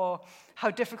stories for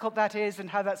how difficult that is and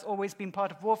how that's always been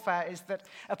part of warfare, is that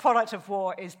a product of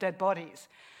war is dead bodies.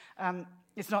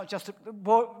 It's not just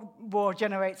war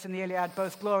generates in the Iliad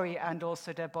both glory and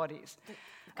also dead bodies.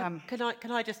 Can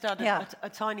I just add a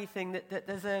tiny thing that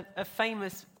there's a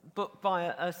famous book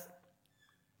by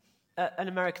an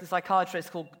American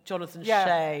psychiatrist called Jonathan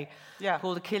Shea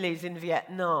called Achilles in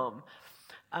Vietnam.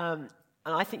 And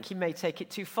I think he may take it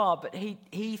too far, but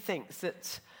he thinks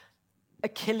that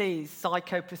Achilles'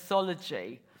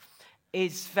 psychopathology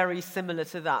is very similar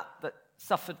to that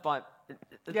suffered by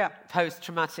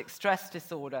post-traumatic stress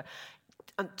disorder.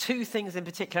 And two things in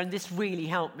particular, and this really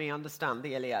helped me understand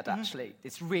the Iliad, actually.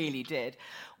 This really did.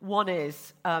 One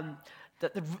is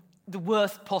that the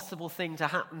worst possible thing to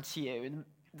happen to you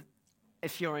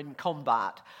if you're in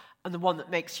combat, and the one that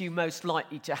makes you most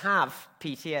likely to have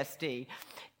PTSD,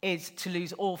 is to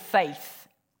lose all faith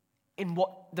in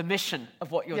the mission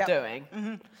of what you're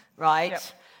doing, right? Yep.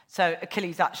 So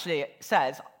Achilles actually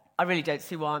says, I really don't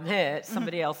see why I'm here. It's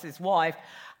somebody else's wife.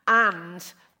 And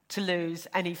to lose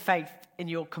any faith in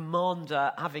your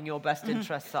commander having your best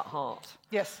interests at heart.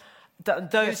 Yes.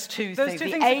 Those two things,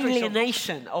 the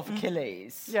alienation of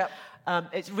Achilles,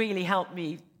 it's really helped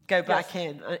me go back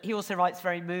in. He also writes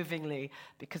very movingly,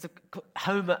 because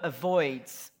Homer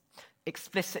avoids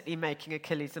explicitly making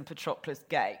Achilles and Patroclus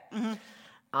gay.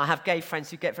 I have gay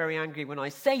friends who get very angry when I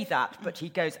say that, but he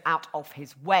goes out of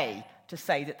his way to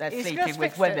say that they're sleeping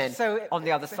with women on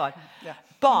the other side. Yeah.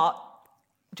 But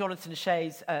Jonathan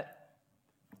Shea's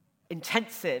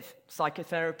intensive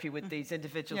psychotherapy with these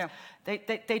individuals,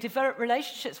 they develop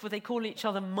relationships where they call each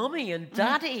other mummy and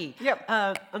daddy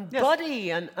and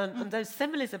buddy and those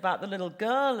similes about the little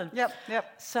girl. And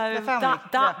so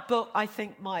that book, I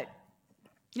think, might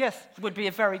Yes. would be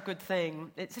a very good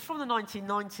thing. It's from the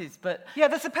 1990s, but... Yeah,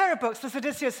 there's a pair of books. There's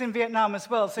Odysseus in Vietnam as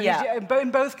well. So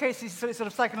in both cases, he's sort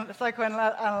of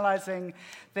psychoanalyzing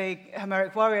the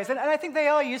Homeric warriors. And I think they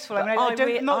are useful. I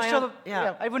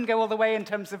wouldn't go all the way in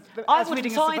terms of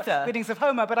readings of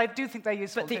Homer, but I do think they're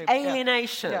useful But the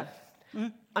alienation... Yeah. Mm-hmm.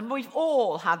 And we've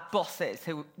all had bosses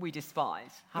who we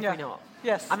despise, have we not?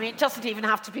 Yes. I mean, it doesn't even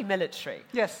have to be military.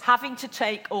 Yes. Having to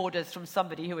take orders from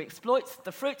somebody who exploits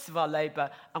the fruits of our labour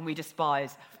and we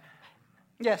despise.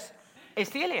 Yes. It's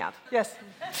the Iliad. Yes.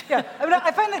 Yeah. I mean,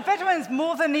 I find that veterans,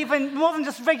 more than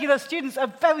just regular students, are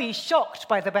very shocked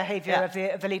by the behaviour of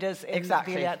the leaders in the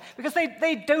Iliad. Because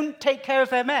they don't take care of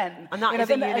their men. And that is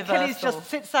a universal... Achilles just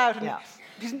sits out and... Yeah.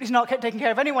 He's not taking care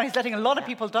of anyone. He's letting a lot of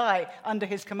people die under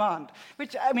his command.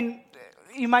 Which, I mean,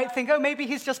 you might think, oh, maybe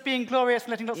he's just being glorious and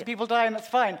letting lots of people die, and that's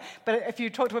fine. But if you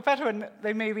talk to a veteran,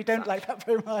 they maybe don't like that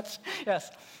very much.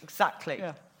 Yes. Exactly.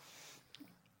 Yeah,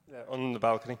 on the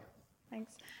balcony.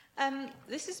 Thanks.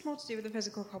 This is more to do with the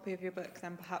physical copy of your book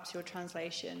than perhaps your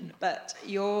translation, but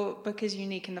your book is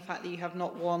unique in the fact that you have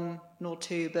not 1 nor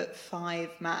 2, but 5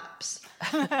 maps.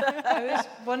 I was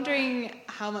wondering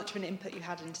how much of an input you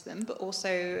had into them, but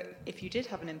also, if you did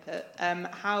have an input,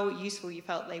 how useful you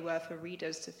felt they were for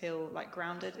readers to feel like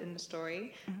grounded in the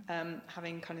story.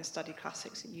 Having kind of studied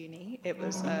classics at uni, it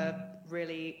was a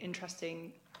really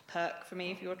interesting perk for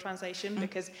me for your translation,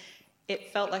 because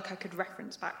it felt like I could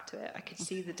reference back to it. I could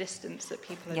see the distance that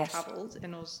people had travelled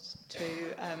in order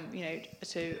to,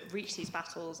 to reach these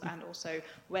battles, and also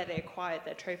where they acquired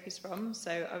their trophies from.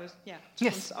 So I was,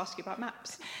 wanted to ask you about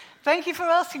maps. Thank you for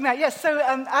asking that. Yes, so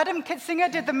Adam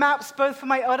Kitzinger did the maps both for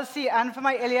my Odyssey and for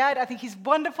my Iliad. I think he's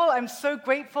wonderful. I'm so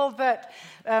grateful that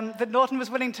Norton was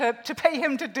willing to pay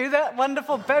him to do that.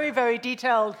 Wonderful, very, very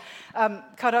detailed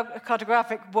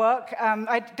cartographic work.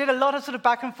 I did a lot of sort of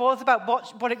back and forth about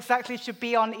what exactly should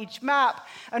be on each map,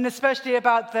 and especially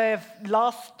about the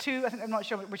last 2, I think, I'm not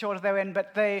sure which order they're in,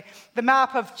 but the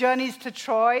map of Journeys to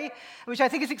Troy, which I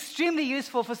think is extremely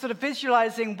useful for sort of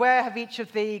visualizing where have each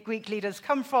of the Greek leaders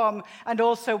come from, and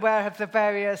also where have the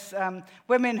various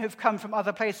women who've come from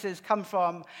other places come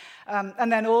from.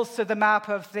 And then also the map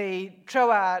of the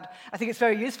Troad. I think it's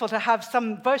very useful to have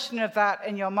some version of that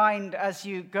in your mind as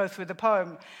you go through the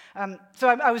poem. So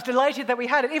I was delighted that we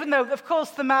had it, even though, of course,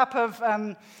 the map of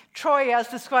Troy, as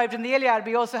described in the Iliad,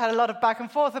 we also had a lot of back and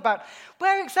forth about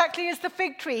where exactly is the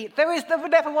fig tree. There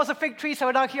never was a fig tree, so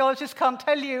an archaeologist can't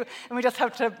tell you, and we just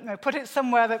have to put it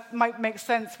somewhere that might make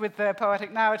sense with the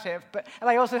poetic narrative. And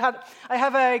I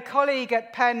have a colleague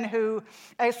at Penn who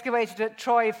excavated at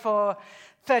Troy for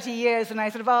 30 years, and I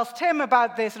sort of asked him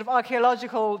about the sort of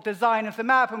archaeological design of the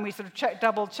map, and we sort of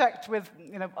double-checked with,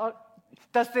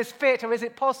 does this fit, or is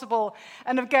it possible?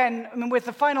 And again, I mean, with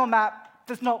the final map,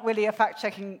 there's not really a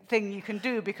fact-checking thing you can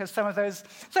do, because some of those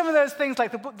things,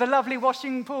 like the lovely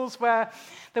washing pools where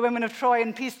the women of Troy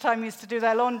in peacetime used to do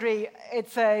their laundry,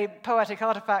 it's a poetic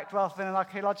artifact rather than an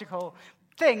archaeological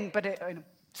thing, but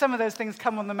some of those things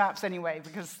come on the maps anyway,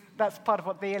 because that's part of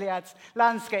what the Iliad's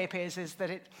landscape is that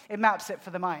it maps it for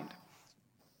the mind.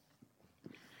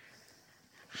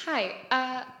 Hi.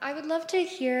 I would love to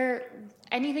hear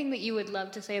anything that you would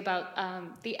love to say about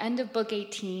the end of Book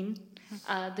 18,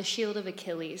 the Shield of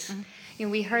Achilles.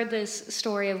 We heard this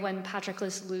story of when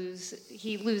Patroclus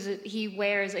he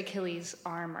wears Achilles'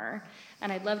 armor,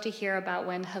 and I'd love to hear about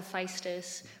when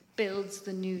Hephaestus builds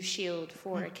the new shield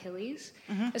for Achilles,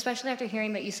 especially after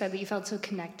hearing that you said that you felt so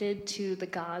connected to the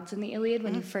gods in the Iliad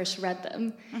when you first read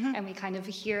them, and we kind of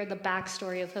hear the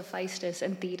backstory of Hephaestus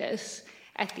and Thetis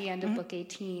at the end of Book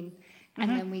 18,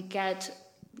 and then we get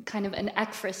kind of an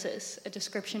ekphrasis, a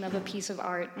description of a piece of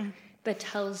art that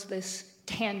tells this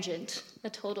tangent, a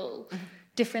total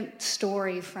different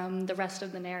story from the rest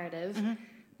of the narrative,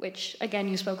 which, again,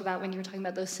 you spoke about when you were talking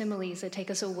about those similes that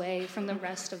take us away from the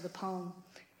rest of the poem.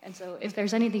 And so if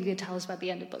there's anything you could tell us about the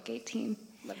end of Book 18,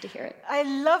 I'd love to hear it. I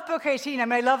love Book 18. I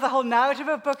mean, I love the whole narrative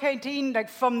of Book 18, like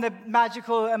from the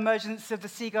magical emergence of the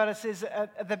sea goddesses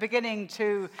at the beginning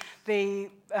to the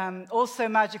also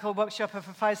magical workshop of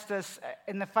Hephaestus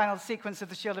in the final sequence of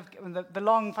the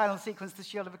long final sequence, the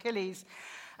Shield of Achilles.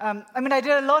 I mean, I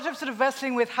did a lot of sort of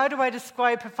wrestling with how do I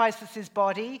describe Hephaestus'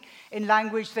 body in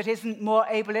language that isn't more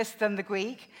ableist than the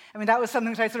Greek. I mean, that was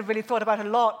something that I sort of really thought about a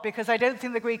lot, because I don't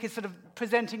think the Greek is sort of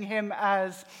presenting him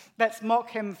as, let's mock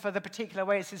him for the particular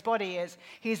ways his body is.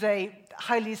 He's a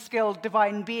highly skilled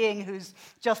divine being who's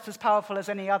just as powerful as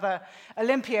any other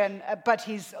Olympian, but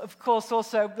he's, of course,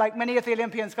 also, like many of the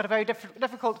Olympians, got a very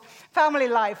difficult family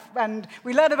life, and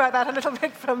we learn about that a little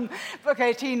bit from Book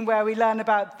 18, where we learn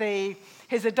about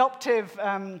his adoptive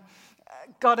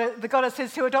the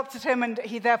goddesses who adopted him, and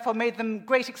he therefore made them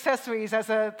great accessories as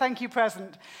a thank you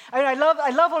present. I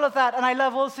love all of that, and I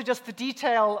love also just the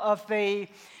detail of the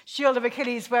Shield of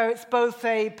Achilles, where it's both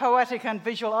a poetic and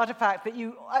visual artifact that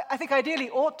I think ideally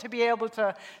ought to be able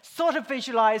to sort of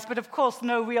visualize, but of course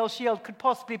no real shield could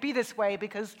possibly be this way,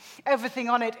 because everything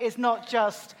on it is not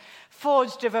just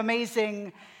forged of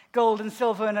amazing gold and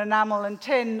silver and enamel and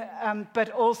tin, but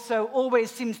also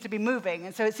always seems to be moving.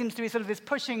 And so it seems to be sort of this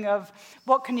pushing of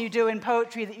what can you do in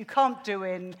poetry that you can't do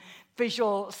in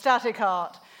visual static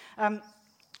art.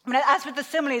 As with the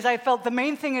similes, I felt the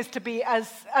main thing is to be as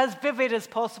vivid as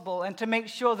possible and to make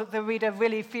sure that the reader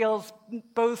really feels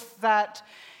both that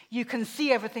you can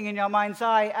see everything in your mind's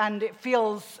eye and it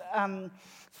feels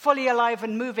fully alive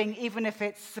and moving, even if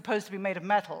it's supposed to be made of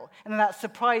metal. And that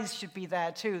surprise should be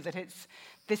there too, that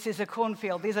this is a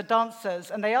cornfield, these are dancers,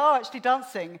 and they are actually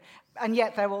dancing, and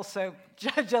yet they're also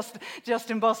just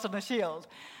embossed on a shield.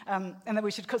 And that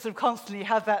we should sort of constantly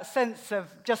have that sense of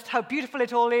just how beautiful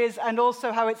it all is, and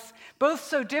also how it's both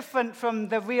so different from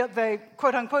the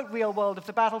quote-unquote real world of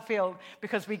the battlefield,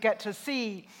 because we get to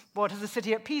see what is a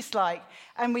city at peace like,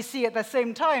 and we see at the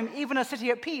same time, even a city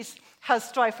at peace has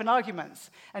strife and arguments.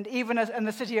 And and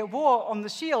the city at war on the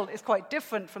shield is quite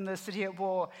different from the city at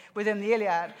war within the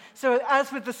Iliad. So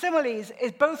as with the similes,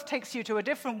 it both takes you to a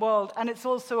different world, and it's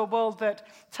also a world that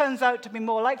turns out to be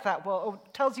more like that world, or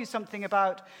tells you something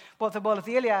about what the world of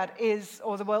the Iliad is,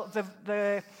 or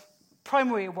the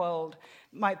primary world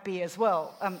might be as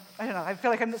well. I don't know, I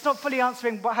feel like it's not fully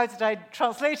answering how did I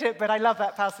translate it, but I love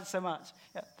that passage so much.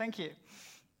 Yeah, thank you.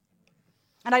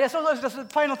 And I just the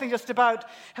final thing just about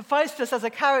Hephaestus as a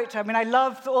character. I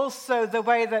love also the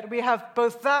way that we have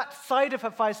both that side of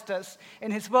Hephaestus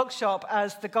in his workshop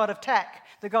as the god of tech,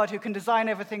 the god who can design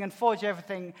everything and forge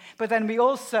everything. But then we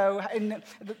also, in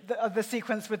the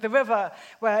sequence with the river,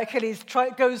 where Achilles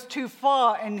goes too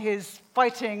far in his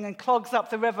fighting and clogs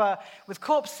up the river with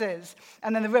corpses,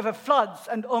 and then the river floods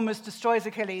and almost destroys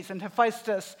Achilles, and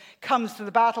Hephaestus comes to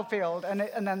the battlefield, and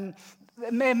then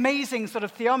amazing sort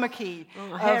of theomachy.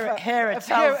 Hera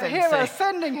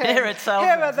sending him. Hera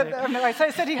I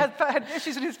said he had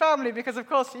issues in his family because, of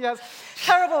course, he has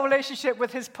terrible relationship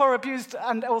with his poor, abused,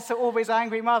 and also always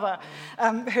angry mother,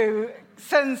 who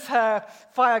sends her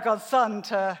fire god's son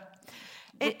to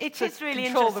It is really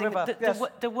control interesting. The river.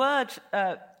 The word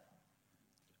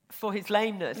for his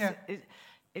lameness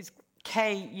is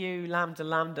Ku lambda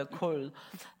lambda kul.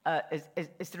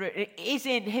 It is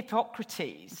in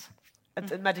Hippocrates.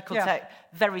 The medical text,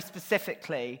 very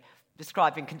specifically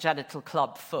describing congenital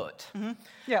club foot,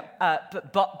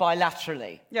 but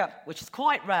bilaterally, which is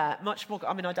quite rare, much more.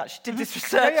 I actually did this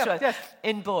research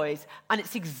in boys, and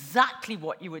it's exactly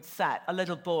what you would set a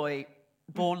little boy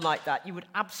born like that. You would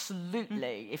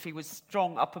absolutely, if he was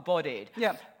strong, upper-bodied,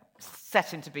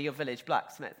 set him to be your village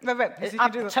blacksmith.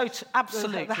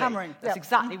 Absolutely, the hammering. That's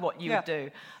exactly what you would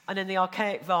do. And in the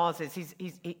archaic vases,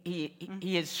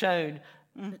 he is shown.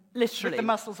 Literally. With the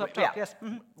muscles up top,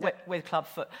 with club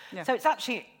foot. Yeah. So it's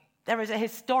actually, there is a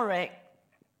historic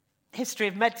history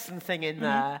of medicine thing in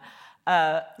there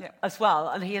as well.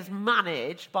 And he has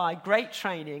managed, by great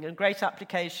training and great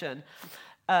application,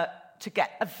 to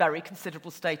get a very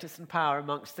considerable status and power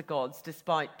amongst the gods,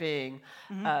 despite being,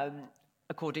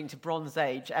 according to Bronze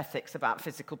Age ethics about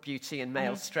physical beauty and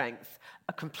male strength,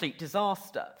 a complete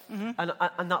disaster.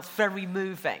 And that's very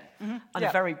moving and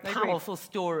a very powerful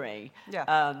story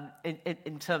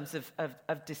in terms of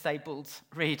disabled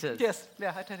readers. Yes,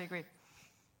 I totally agree.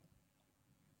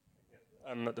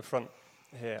 I'm at the front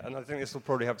here, and I think this will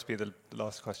probably have to be the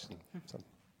last question.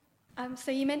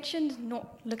 So you mentioned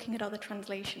not looking at other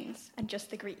translations and just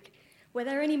the Greek. Were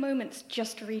there any moments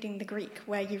just reading the Greek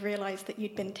where you realised that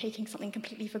you'd been taking something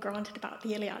completely for granted about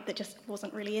the Iliad that just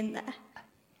wasn't really in there?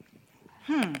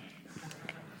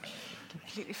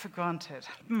 Completely for granted.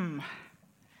 I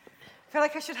feel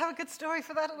like I should have a good story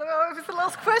for that. Oh, if it's the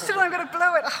last question, I'm going to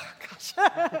blow it. Oh, gosh.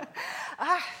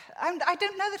 I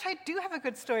don't know that I do have a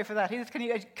good story for that. Edith, can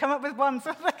you come up with one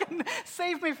so that can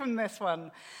save me from this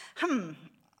one?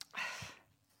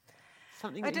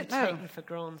 Something that you've taken for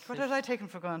granted. What had I taken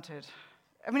for granted?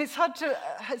 It's hard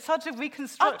to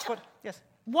reconstruct. Yes.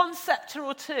 One scepter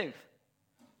or two?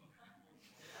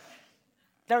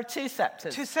 There are two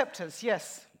scepters. Two scepters,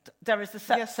 yes. There is the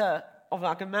scepter of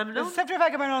Agamemnon. The scepter of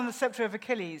Agamemnon and the scepter of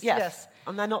Achilles. Yes.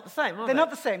 And they're not the same, are they? They're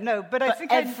not the same, no. But I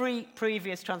think every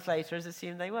previous translator has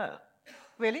assumed they were.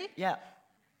 Really? Yeah.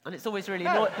 And it's always really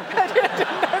annoying. I didn't know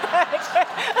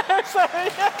that. Sorry.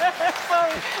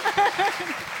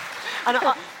 And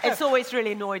it's always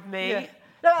really annoyed me. Yeah.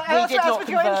 No, we did not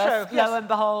converse. Lo and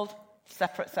behold,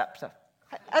 separate scepter.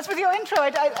 As with your intro,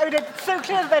 I mean, it's so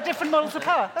clear that they're different models of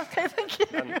power. Okay, thank you.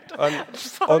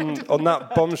 On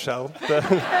that bombshell,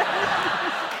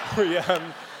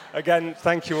 again,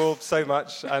 thank you all so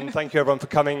much, and thank you everyone for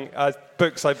coming.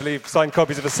 Books, I believe, signed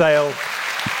copies are for sale.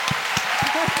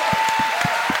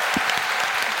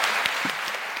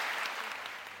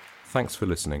 Thanks for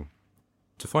listening.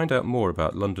 To find out more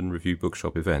about London Review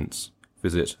Bookshop events,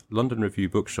 visit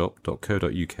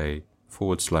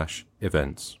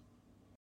londonreviewbookshop.co.uk/events.